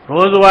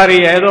 రోజువారీ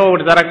ఏదో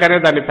ఒకటి జరగగానే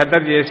దాన్ని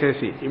పెద్దది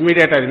చేసేసి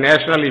ఇమ్మీడియట్ అది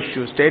నేషనల్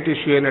ఇష్యూ, స్టేట్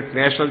ఇష్యూ అయినట్టు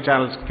నేషనల్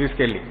ఛానల్స్కి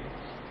తీసుకెళ్ళి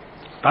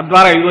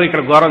తద్వారా ఇదిగో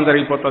ఇక్కడ ఘోరం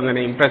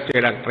జరిగిపోతుందని ఇంప్రెస్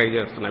చేయడానికి ట్రై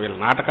చేస్తున్న వీళ్ళ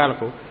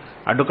నాటకాలకు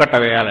అడ్డుకట్ట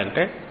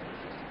వేయాలంటే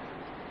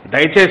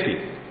దయచేసి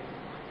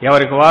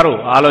ఎవరికి వారు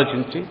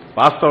ఆలోచించి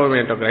వాస్తవం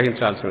ఏంటో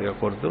గ్రహించాల్సిందిగా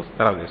కోరుతూ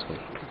సెలవు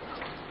తీసుకుంటున్నాను.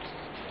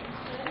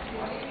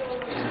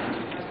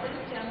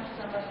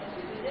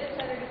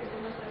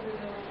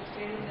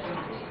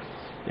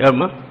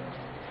 ఏమమ్మా?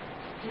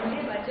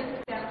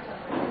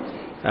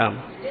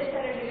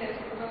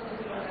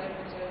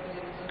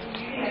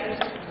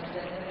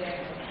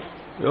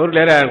 ఎవరు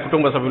లేరు ఆయన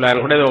కుటుంబ సభ్యులు. ఆయన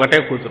కూడా ఒకటే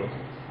కూతురు,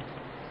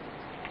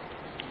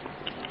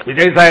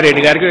 విజయసాయి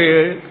రెడ్డి గారికి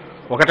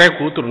ఒకటే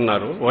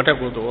కూతురున్నారు, ఒకటే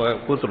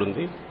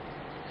కూతురుంది.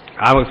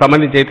 ఆమెకు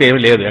సంబంధించి అయితే ఏమి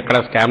లేదు, ఎక్కడ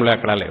స్కామ్లు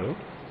ఎక్కడా లేవు.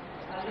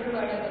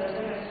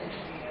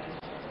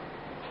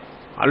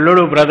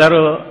 అల్లుడు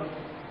బ్రదరు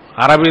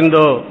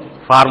అరబిందో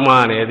ఫార్మా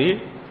అనేది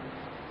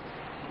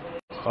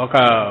ఒక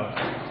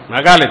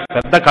మెగాలి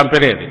పెద్ద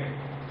కంపెనీ,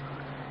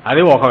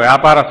 అది ఒక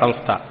వ్యాపార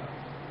సంస్థ.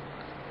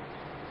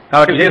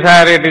 కాబట్టి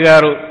విజయసాయి రెడ్డి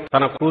గారు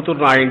తన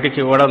కూతురును ఆ ఇంటికి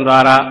ఇవ్వడం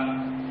ద్వారా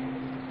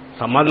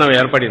సంబంధం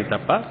ఏర్పడింది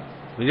తప్ప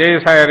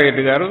విజయసాయి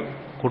రెడ్డి గారు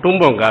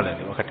కుటుంబం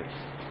కాదది ఒకటి.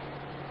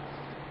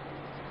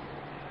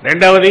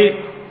 రెండవది,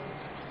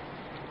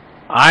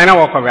 ఆయన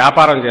ఒక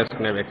వ్యాపారం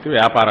చేసుకునే వ్యక్తి,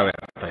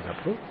 వ్యాపారవేత్త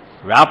అయినప్పుడు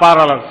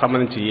వ్యాపారాలకు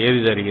సంబంధించి ఏది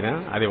జరిగినా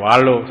అది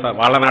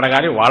వాళ్ళని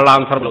అడగాలి, వాళ్ళ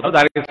ఆన్సర్లో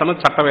దానికి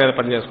సంబంధించి చట్టం ఏది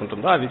పని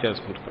చేసుకుంటుందో అది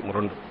చేసుకుంటుంది.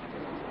 రెండు,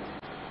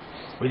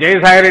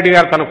 విజయసాయిరెడ్డి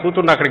గారు తన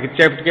కూతుర్ని అక్కడికి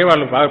ఇచ్చేప్పటికే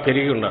వాళ్ళు బాగా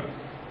పెరిగి ఉన్నారు.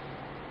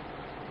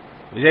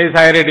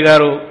 విజయసాయిరెడ్డి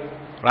గారు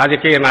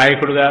రాజకీయ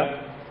నాయకుడిగా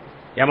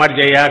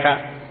ఎమర్జ్ అయ్యాక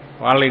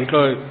వాళ్ళ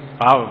ఇంట్లో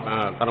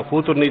తన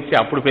కూతుర్ని ఇచ్చి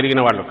అప్పుడు పెరిగిన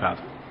వాళ్ళు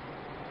కాదు.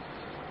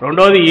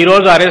 రెండోది,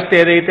 ఈరోజు అరెస్ట్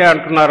ఏదైతే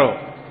అంటున్నారో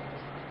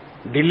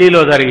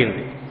ఢిల్లీలో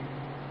జరిగింది,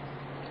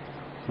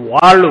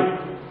 వాళ్ళు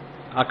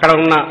అక్కడ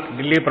ఉన్న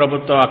ఢిల్లీ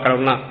ప్రభుత్వం, అక్కడ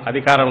ఉన్న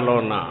అధికారంలో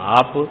ఉన్న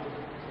ఆప్,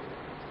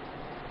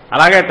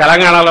 అలాగే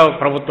తెలంగాణలో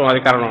ప్రభుత్వం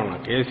అధికారంలో ఉన్న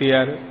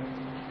కేసీఆర్,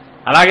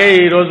 అలాగే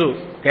ఈరోజు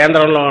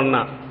కేంద్రంలో ఉన్న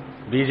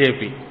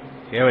బీజేపీ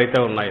ఏవైతే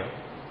ఉన్నాయో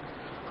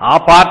ఆ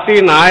పార్టీ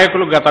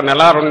నాయకులు గత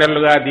నెల 2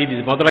 నెలలుగా ఇది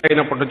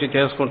మొదలైనప్పటి నుంచి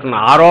చేసుకుంటున్న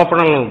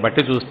ఆరోపణలను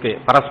బట్టి చూస్తే,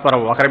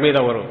 పరస్పరం ఒకరి మీద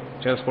ఒకరు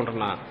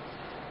చేసుకుంటున్న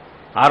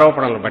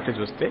ఆరోపణలను బట్టి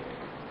చూస్తే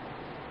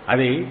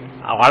అది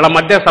వాళ్ళ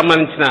మధ్య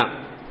సంబంధించిన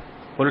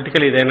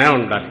పొలిటికల్ ఇదైనా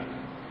ఉండాలి.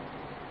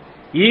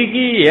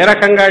 ఈకి ఏ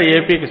రకంగా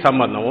ఏపీకి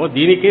సంబంధమో,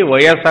 దీనికి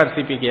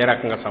వైఎస్ఆర్సీపీకి ఏ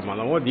రకంగా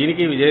సంబంధమో,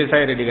 దీనికి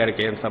విజయసాయి రెడ్డి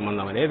గారికి ఏం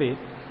సంబంధం అనేది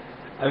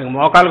అది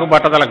మోకాలకు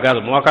బట్టదలకు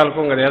కాదు,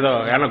 మోకాలకు ఏదో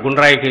ఏమన్నా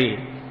గుండ్రాయికి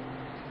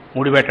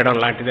ముడిపెట్టడం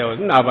లాంటిదే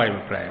ఉంది నా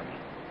అభిప్రాయం.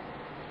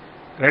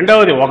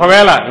 రెండవది,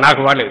 ఒకవేళ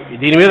నాకు వాళ్ళు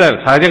దీని మీద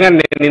సహజంగా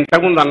నేను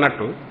ఇంతకుముందు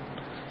అన్నట్టు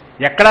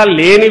ఎక్కడా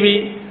లేనివి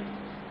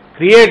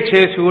క్రియేట్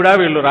చేసి కూడా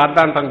వీళ్ళు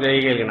రాద్ధాంతం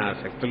చేయగలిగిన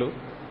శక్తులు,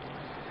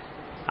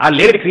 ఆ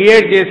లేని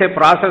క్రియేట్ చేసే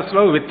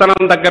ప్రాసెస్లో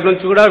విత్తనం దగ్గర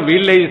నుంచి కూడా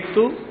వీళ్ళే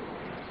ఇస్తూ,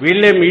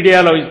 వీళ్ళే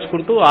మీడియాలో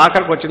ఇచ్చుకుంటూ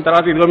ఆఖరికి వచ్చిన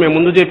తర్వాత ఇదిగో మేము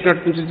ముందు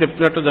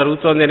చెప్పినట్టు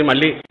జరుగుతోంది అని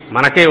మళ్ళీ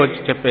మనకే వచ్చి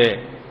చెప్పే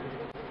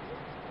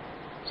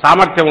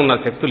సామర్థ్యం ఉన్న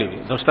శక్తులు ఇవి,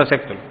 దుష్ట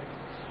శక్తులు.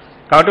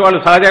 కాబట్టి వాళ్ళు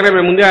సహజంగా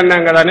మేము ముందే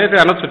అన్నాం కదా అనేది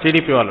అనొచ్చు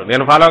టీడీపీ వాళ్ళు,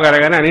 నేను ఫాలో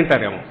కాలేగానే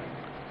అనింటారేమో.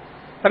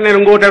 కానీ నేను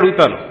ఇంకోటి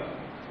అడుగుతాను,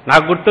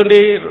 నాకు గుర్తుండి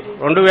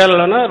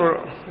 2000లోనో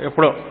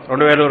ఎప్పుడో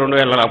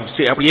 2000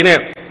 అప్పుడు ఈయనే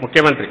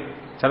ముఖ్యమంత్రి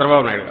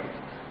చంద్రబాబు నాయుడు గారు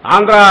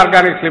ఆంధ్ర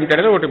ఆర్గానిక్స్ లిమిటెడ్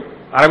అనేది ఒకటి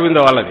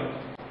అరవిందో వాళ్ళది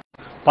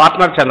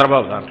పార్ట్నర్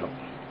చంద్రబాబు. దాంట్లో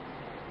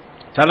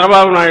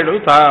చంద్రబాబు నాయుడు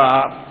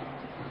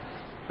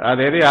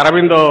అదేది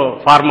అరవిందో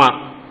ఫార్మా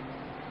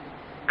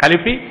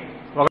కలిపి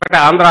ఒకటి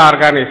ఆంధ్ర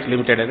ఆర్గానిక్స్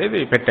లిమిటెడ్ అనేది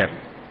పెట్టారు.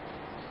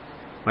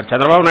 మరి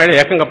చంద్రబాబు నాయుడు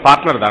ఏకంగా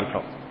పార్ట్నర్ దాంట్లో.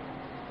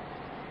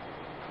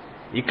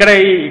 ఇక్కడ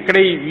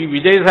ఈ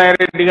విజయసాయి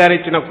రెడ్డి గారు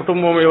ఇచ్చిన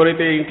కుటుంబం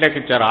ఎవరైతే ఇంట్లోకి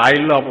ఇచ్చారో ఆ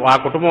ఇల్లు, ఆ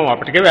కుటుంబం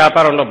అప్పటికే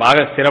వ్యాపారంలో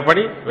బాగా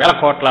స్థిరపడి 1000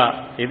 కోట్ల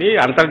ఇది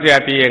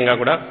అంతర్జాతీయంగా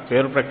కూడా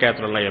పేరు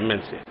ప్రఖ్యాతులు ఉన్న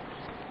ఎంఎన్సీ.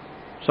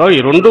 సో ఈ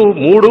 2,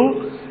 3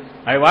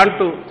 I want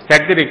to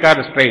set the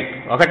record straight.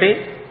 ఒకటి,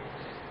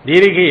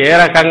 దీనికి ఏ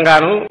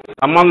రకంగానూ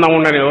సంబంధం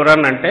ఉండని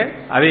ఎవరన్నంటే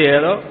అది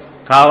ఏదో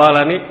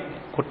కావాలని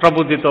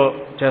కుట్రబుద్ధితో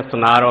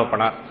చేస్తున్న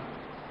ఆరోపణ.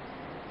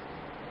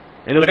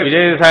 ఎందుకంటే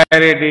విజయసాయి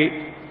రెడ్డి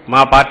మా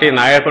పార్టీ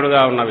నాయకుడిగా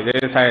ఉన్న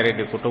విజయసాయి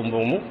రెడ్డి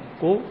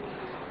కుటుంబముకు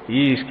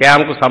ఈ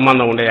స్కామ్కు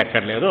సంబంధం ఉండే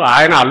ఎక్కడ లేదు.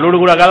 ఆయన అల్లుడు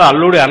కూడా కాదు,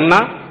 అల్లుడి అన్న,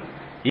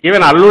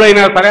 ఈవెన్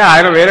అల్లుడైనా సరే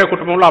ఆయన వేరే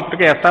కుటుంబంలో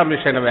అప్పటికే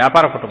ఎస్టాబ్లిష్ అయిన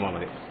వ్యాపార కుటుంబం,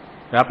 అది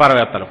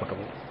వ్యాపారవేత్తల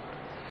కుటుంబం.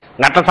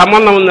 గట్ల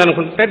సంబంధం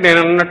ఉందనుకుంటే నేను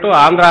అన్నట్టు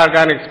ఆంధ్ర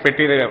ఆర్గానిక్స్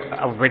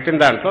పెట్టిన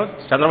దాంట్లో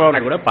చంద్రబాబు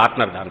నాయుడు కూడా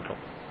పార్ట్నర్ దాంట్లో.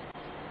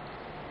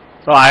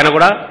 సో ఆయనకు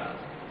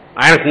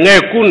ఇంకా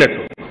ఎక్కువ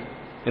ఉన్నట్టు,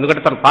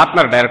 ఎందుకంటే తన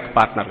పార్ట్నర్, డైరెక్ట్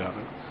పార్ట్నర్ కాదు.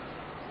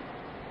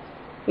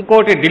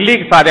 ఇంకోటి,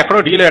 ఢిల్లీకి అది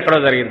ఢిల్లీలో ఎక్కడో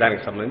జరిగింది,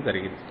 దానికి సంబంధించి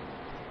జరిగింది.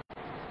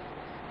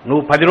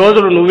 నువ్వు 10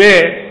 రోజులు నువ్వే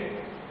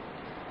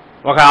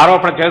ఒక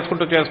ఆరోపణ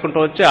చేసుకుంటూ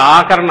వచ్చి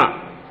ఆఖరణ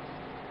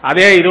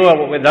అదే ఇది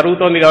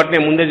జరుగుతోంది కాబట్టి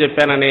నేను ముందే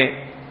చెప్పానని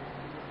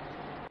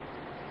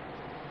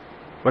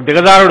ఒక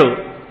దిగజారుడు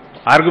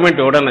ఆర్గ్యుమెంట్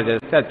ఎవడన్నా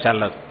చేస్తే అది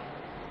చెల్లదు.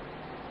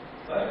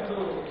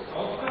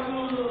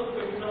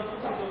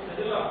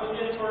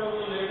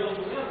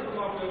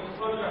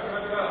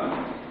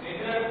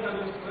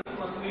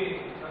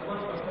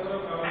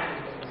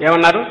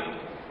 ఏమన్నారు?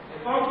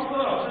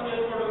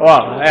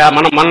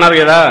 మనం అన్నారు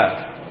కదా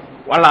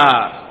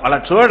వాళ్ళ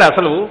చూడండి.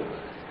 అసలు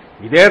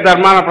ఇదే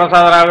ధర్మాన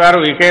ప్రసాదరావు గారు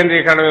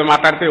వికేంద్రీకరణ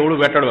మాట్లాడితే ఎవడు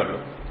పెట్టాడు, వాళ్ళు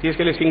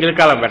తీసుకెళ్లి సింగిల్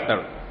కాలం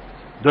పెట్టాడు.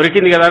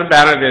 దొరికింది కదా అని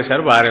బ్యానర్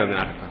చేశారు, బాగానే ఉంది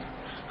నాకు.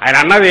 ఆయన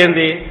అన్నది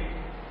ఏంది?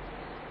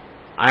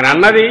 ఆయన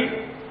అన్నది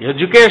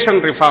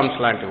ఎడ్యుకేషన్ రిఫార్మ్స్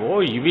లాంటివి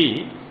ఇవి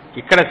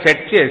ఇక్కడ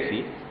సెట్ చేసి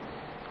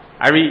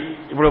అవి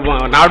ఇప్పుడు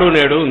నాడు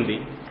నేడు ఉంది,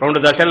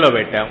 2 దశల్లో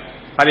పెట్టాం,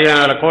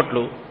 15,000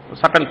 కోట్లు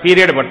సర్టన్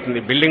పీరియడ్ పడుతుంది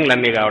బిల్డింగ్లు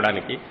అన్నీ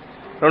కావడానికి.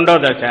 2వ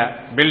దశ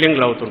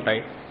బిల్డింగ్లు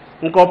అవుతుంటాయి.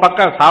 ఇంకో పక్క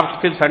సాఫ్ట్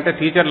స్కిల్స్ అంటే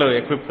టీచర్లు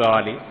ఎక్విప్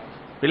కావాలి,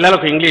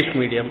 పిల్లలకు ఇంగ్లీష్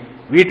మీడియం,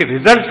 వీటి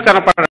రిజల్ట్స్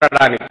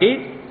కనపడడానికి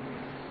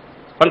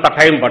కొంత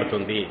టైం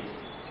పడుతుంది.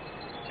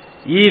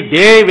 ఈ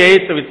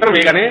విత్తనం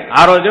వేయగానే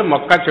ఆ రోజే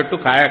మొక్క చెట్టు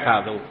కాయ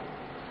కాదు.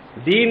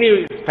 దీని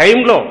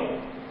టైంలో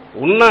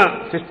ఉన్న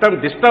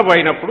సిస్టమ్ డిస్టర్బ్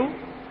అయినప్పుడు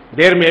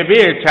there may be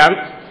A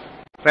chance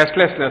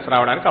restlessness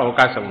రావడానికి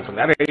అవకాశం ఉంటుంది.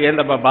 అరే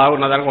ఏందబ్బా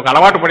బాగున్నదానికి ఒక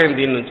అలవాటు పడింది,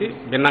 దీని నుంచి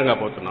భిన్నంగా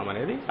పోతున్నాం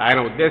అనేది ఆయన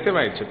ఉద్దేశం.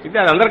 ఆయన చెప్పింది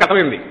అది అందరికీ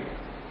అర్థమైంది.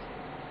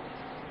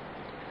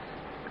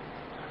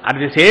 At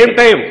the same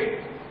time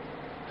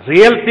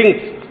real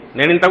things,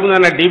 నేను ఇంతకుముందు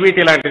అన్న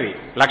డీబీటీ లాంటిది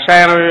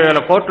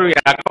 1,80,000 కోట్లు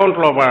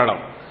అకౌంట్లో పడడం,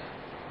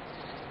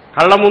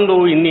 కళ్ళ ముందు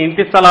ఇన్ని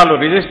ఇంటి స్థలాలు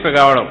రిజిస్టర్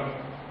కావడం,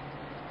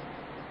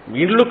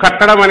 ఇళ్ళు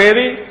కట్టడం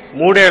అనేది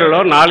 3 ఏళ్ళలో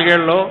 4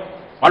 ఏళ్ళలో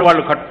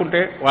వాళ్ళు కట్టుకుంటే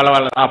వాళ్ళ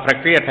ఆ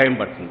ప్రక్రియ టైం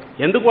పడుతుంది.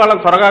 ఎందుకు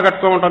వాళ్ళని త్వరగా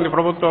కట్టుకోమంటుంది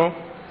ప్రభుత్వం?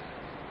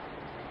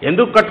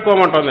 ఎందుకు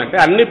కట్టుకోమంటుందంటే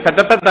అన్ని పెద్ద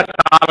పెద్ద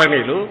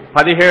కాలనీలు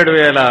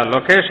 17,000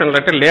 లొకేషన్లు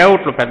అంటే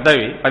లేఅవుట్లు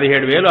పెద్దవి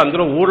 17,000,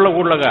 అందులో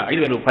ఊళ్ళగా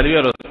 5,000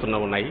 10,000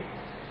 వస్తున్న ఉన్నాయి.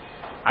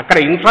 అక్కడ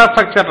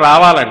ఇన్ఫ్రాస్ట్రక్చర్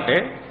రావాలంటే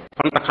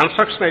కొంత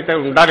కన్స్ట్రక్షన్ అయితే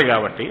ఉండాలి.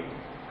 కాబట్టి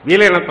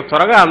వీలైనంత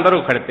త్వరగా అందరూ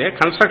కడితే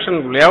కన్స్ట్రక్షన్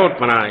లేఅవుట్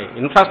మన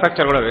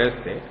ఇన్ఫ్రాస్ట్రక్చర్ కూడా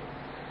వేస్తే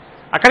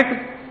అక్కడికి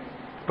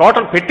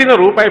టోటల్ పెట్టిన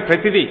రూపాయి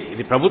ప్రతిదీ,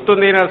 ఇది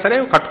ప్రభుత్వం అయినా సరే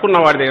కట్టుకున్న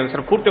వాడిది అయినా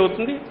సరే పూర్తి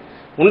అవుతుంది,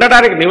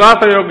 ఉండడానికి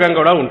నివాసయోగ్యం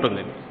కూడా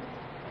ఉంటుంది.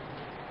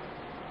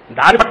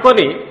 దాన్ని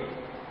పట్టుకొని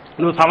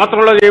నువ్వు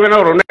సంవత్సరంలో చేయవినో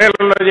 2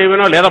 ఏళ్లలో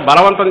చేయవినో లేదా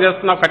బలవంతం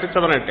చేస్తున్నావు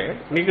కట్టించమనంటే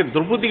నీకు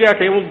దుర్బుద్ధిగా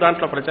ఏముంది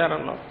దాంట్లో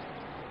ప్రచారంలో?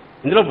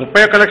 ఇందులో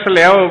 31 లక్షల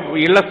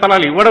ఇళ్ల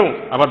స్థలాలు ఇవ్వడం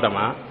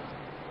అబద్ధమా?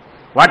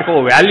 వాటికి ఓ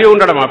వాల్యూ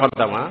ఉండడం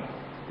అబద్ధమా?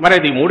 మరి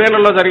అది 3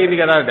 ఏళ్లలో జరిగింది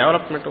కదా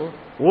డెవలప్మెంట్.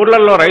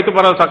 ఊళ్ళల్లో రైతు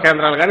భరోసా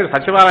కేంద్రాలు కానీ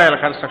సచివాలయాల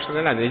కన్స్ట్రక్షన్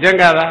కానీ అది నిజం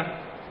కాదా?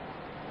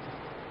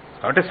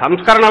 కాబట్టి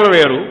సంస్కరణలు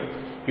వేరు,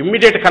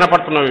 ఇమ్మీడియట్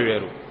కనపడుతున్నవి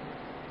వేరు.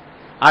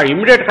 ఆ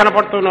ఇమ్మీడియట్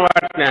కనపడుతున్న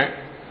వాటిని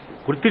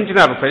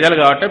గుర్తించినారు ప్రజలు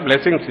కాబట్టి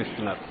బ్లెస్సింగ్స్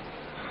ఇస్తున్నారు.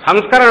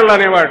 సంస్కరణలు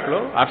అనే వాటిలో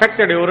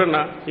అఫెక్టెడ్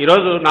ఎవరున్నా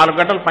ఈరోజు 4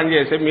 గంటలు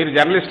పనిచేసి మీరు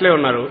జర్నలిస్టులే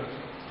ఉన్నారు,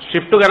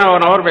 షిఫ్ట్ కన్నా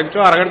 1 అవర్ పెంచో,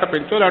 అరగంట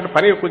పెంచో, లేకపోతే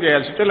పని ఎక్కువ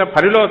చేయాల్సి వచ్చో, లేదా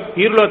పనిలో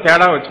తీరులో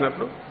తేడా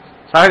వచ్చినప్పుడు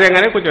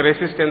సహజంగానే కొంచెం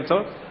రెసిస్టెన్సో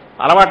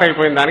అలవాటు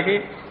అయిపోయిన దానికి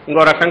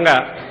ఇంకో రకంగా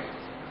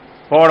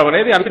పోవడం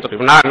అనేది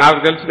అనిపిస్తుంది. నాకు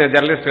తెలిసి నేను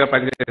జర్నలిస్ట్గా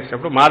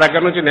పనిచేసేటప్పుడు మా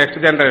దగ్గర నుంచి నెక్స్ట్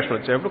జనరేషన్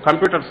వచ్చేటప్పుడు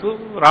కంప్యూటర్స్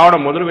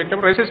రావడం మొదలు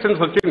పెట్టినప్పుడు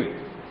రెసిస్టెన్స్ వచ్చింది.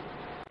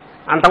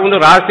 అంతకుముందు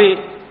రాసి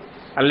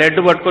లెడ్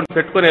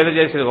పెట్టుకొని ఏదో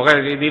చేసేది ఒక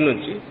దీని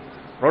నుంచి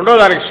 2వ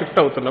దానికి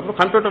షిఫ్ట్ అవుతున్నప్పుడు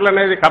కంప్యూటర్లు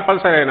అనేది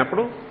కంపల్సరీ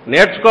అయినప్పుడు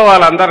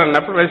నేర్చుకోవాలి అందరూ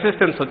అన్నప్పుడు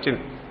రెసిస్టెన్స్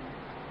వచ్చింది.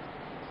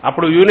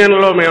 అప్పుడు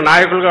యూనియన్లో మేము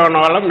నాయకులుగా ఉన్న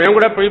వాళ్ళం, మేము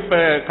కూడా పోయి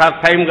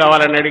టైం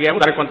కావాలని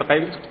అడిగాము, దానికి కొంత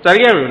టైం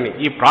జరిగేవి.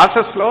 ఈ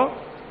ప్రాసెస్లో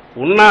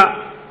ఉన్న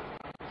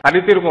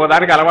పనితీరుకు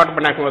ఒకదానికి అలవాటు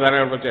పడినాక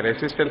ఒకదానికి వచ్చే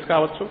రెసిస్టెన్స్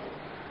కావచ్చు,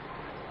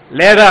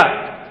 లేదా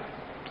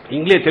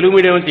తెలుగు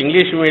మీడియం నుంచి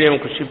ఇంగ్లీష్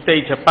మీడియంకు షిఫ్ట్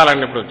అయ్యి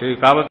చెప్పాలన్నప్పుడు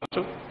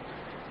కావచ్చు,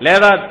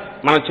 లేదా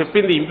మనం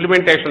చెప్పింది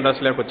ఇంప్లిమెంటేషన్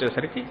దశలోకి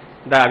వచ్చేసరికి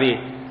అది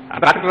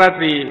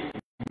రాత్రి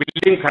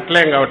బిల్డింగ్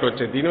కట్టలేం కాబట్టి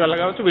వచ్చేది దీనివల్ల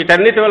కావచ్చు.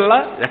 వీటన్నిటి వల్ల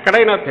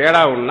ఎక్కడైనా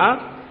తేడా ఉన్నా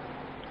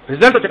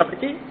రిజల్ట్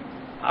వచ్చేటప్పటికి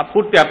ఆ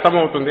పూర్తి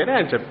అర్థమవుతుంది అని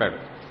ఆయన చెప్పాడు.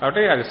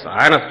 కాబట్టి అది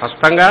ఆయన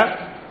స్పష్టంగా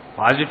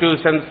పాజిటివ్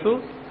సెన్స్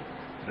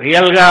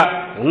రియల్గా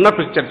ఉన్న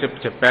పిక్చర్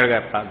చెప్పాడు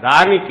కదా,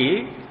 దానికి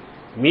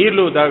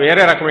మీరు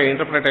వేరే రకమైన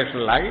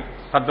ఇంటర్ప్రిటేషన్ లాగి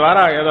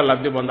తద్వారా ఏదో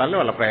లబ్ధి పొందాలని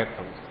వాళ్ళ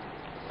ప్రయత్నం.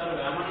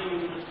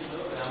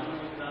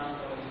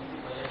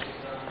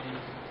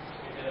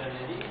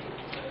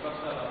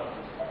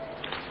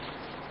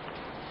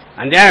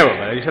 అన్యాయం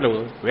అసలు.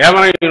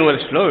 వేమన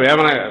యూనివర్సిటీలో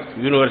వేమన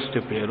యూనివర్సిటీ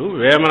పేరు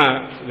వేమన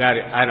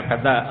గారి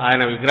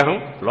ఆయన విగ్రహం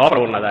లోపల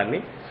ఉన్నదాన్ని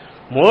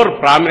మోర్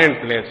ప్రామినెంట్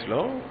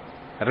ప్లేస్లో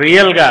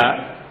రియల్గా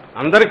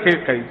అందరికీ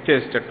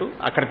ఇచ్చేసేటట్టు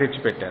అక్కడ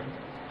తెచ్చిపెట్టారు.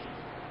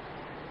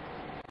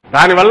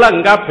 దానివల్ల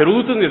ఇంకా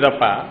పెరుగుతుంది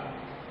తప్ప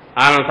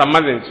ఆయనకు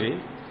సంబంధించి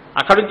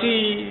అక్కడి నుంచి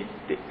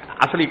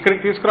అసలు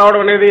ఇక్కడికి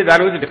తీసుకురావడం అనేది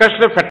దాని గురించి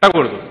డిస్కషన్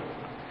పెట్టకూడదు.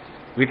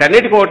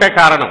 వీటన్నిటికీ ఒకటే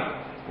కారణం,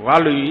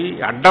 వాళ్ళు ఈ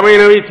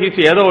అడ్డమైనవి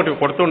తీసి ఏదో ఒకటి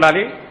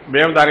కొడుతుండాలి,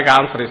 మేము దానికి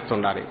ఆన్సర్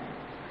ఇస్తుండాలి.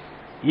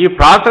 ఈ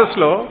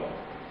ప్రాసెస్లో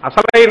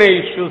అసలైన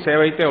ఇష్యూస్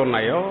ఏవైతే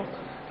ఉన్నాయో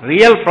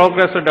రియల్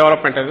ప్రోగ్రెస్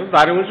డెవలప్మెంట్ అది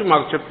దాని గురించి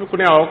మాకు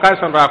చెప్పుకునే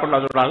అవకాశం రాకుండా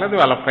చూడాలనేది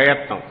వాళ్ళ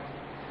ప్రయత్నం.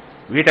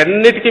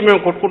 వీటన్నిటికీ మేము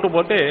కొట్టుకుంటూ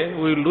పోతే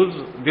వీ లూజ్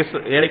దిస్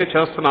ఏదైతే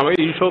చేస్తున్నామో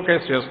ఈ షో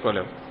కేసు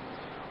చేసుకోలేము.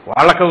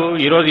 వాళ్ళకు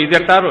ఈరోజు ఇది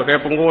అంటారు,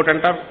 రేపు ఇంకొకటి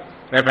అంటారు,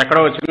 రేపు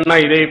ఎక్కడో చిన్న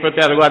ఇది అయిపోతే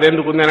అదిగో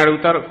అదెందుకు ఉంది అని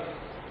అడుగుతారు.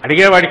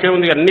 అడిగేవాడికే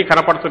ఉంది, అన్నీ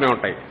కనపడుతూనే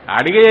ఉంటాయి.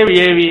 అడిగేవి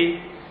ఏవి?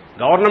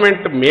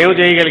 గవర్నమెంట్ మేము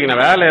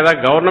చేయగలిగినవా, లేదా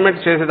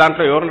గవర్నమెంట్ చేసే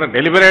దాంట్లో ఎవరన్నా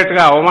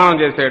డెలిబరేట్గా అవమానం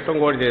చేసేయటం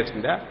ఇంకోటి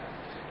చేసిందా,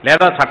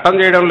 లేదా చట్టం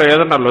చేయడంలో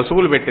ఏదన్నా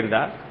లొసుగులు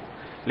పెట్టిందా,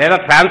 లేదా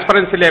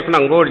ట్రాన్స్పరెన్సీ లేకుండా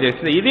ఇంకోటి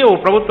చేసిందా? ఇది ఓ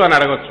ప్రభుత్వాన్ని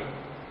అడగచ్చు.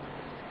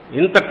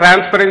 ఇంత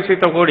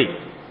ట్రాన్స్పరెన్సీతో కూడి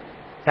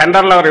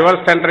టెండర్ల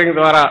రివర్స్ టెండరింగ్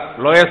ద్వారా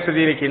లోయెస్ట్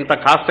దీనికి ఇంత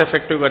కాస్ట్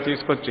ఎఫెక్టివ్గా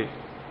తీసుకొచ్చి,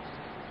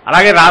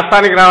 అలాగే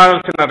రాష్ట్రానికి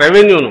రావాల్సిన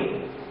రెవెన్యూను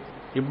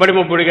ఇబ్బడి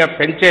ముబ్బడిగా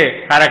పెంచే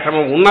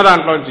కార్యక్రమం ఉన్న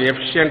దాంట్లోంచి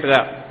ఎఫిషియెంట్గా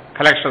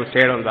కలెక్షన్స్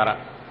చేయడం ద్వారా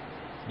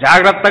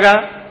జాగ్రత్తగా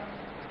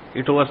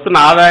ఇటు వస్తున్న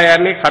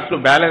ఆదాయాన్ని ఖర్చులు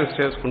బ్యాలెన్స్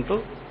చేసుకుంటూ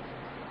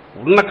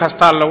ఉన్న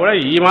కష్టాల్లో కూడా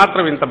ఈ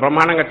మాత్రం ఇంత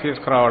బ్రహ్మాండంగా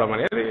తీసుకురావడం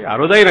అనేది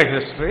అరుదైన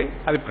హిస్టరీ.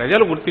 అది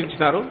ప్రజలు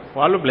గుర్తించినారు,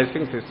 వాళ్ళు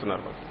బ్లెస్సింగ్స్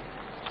ఇస్తున్నారు.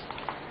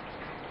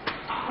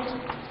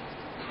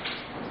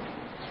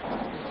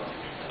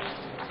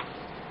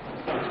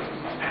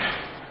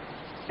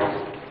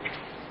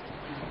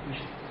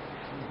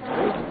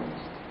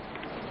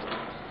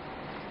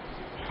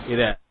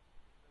 ఇదే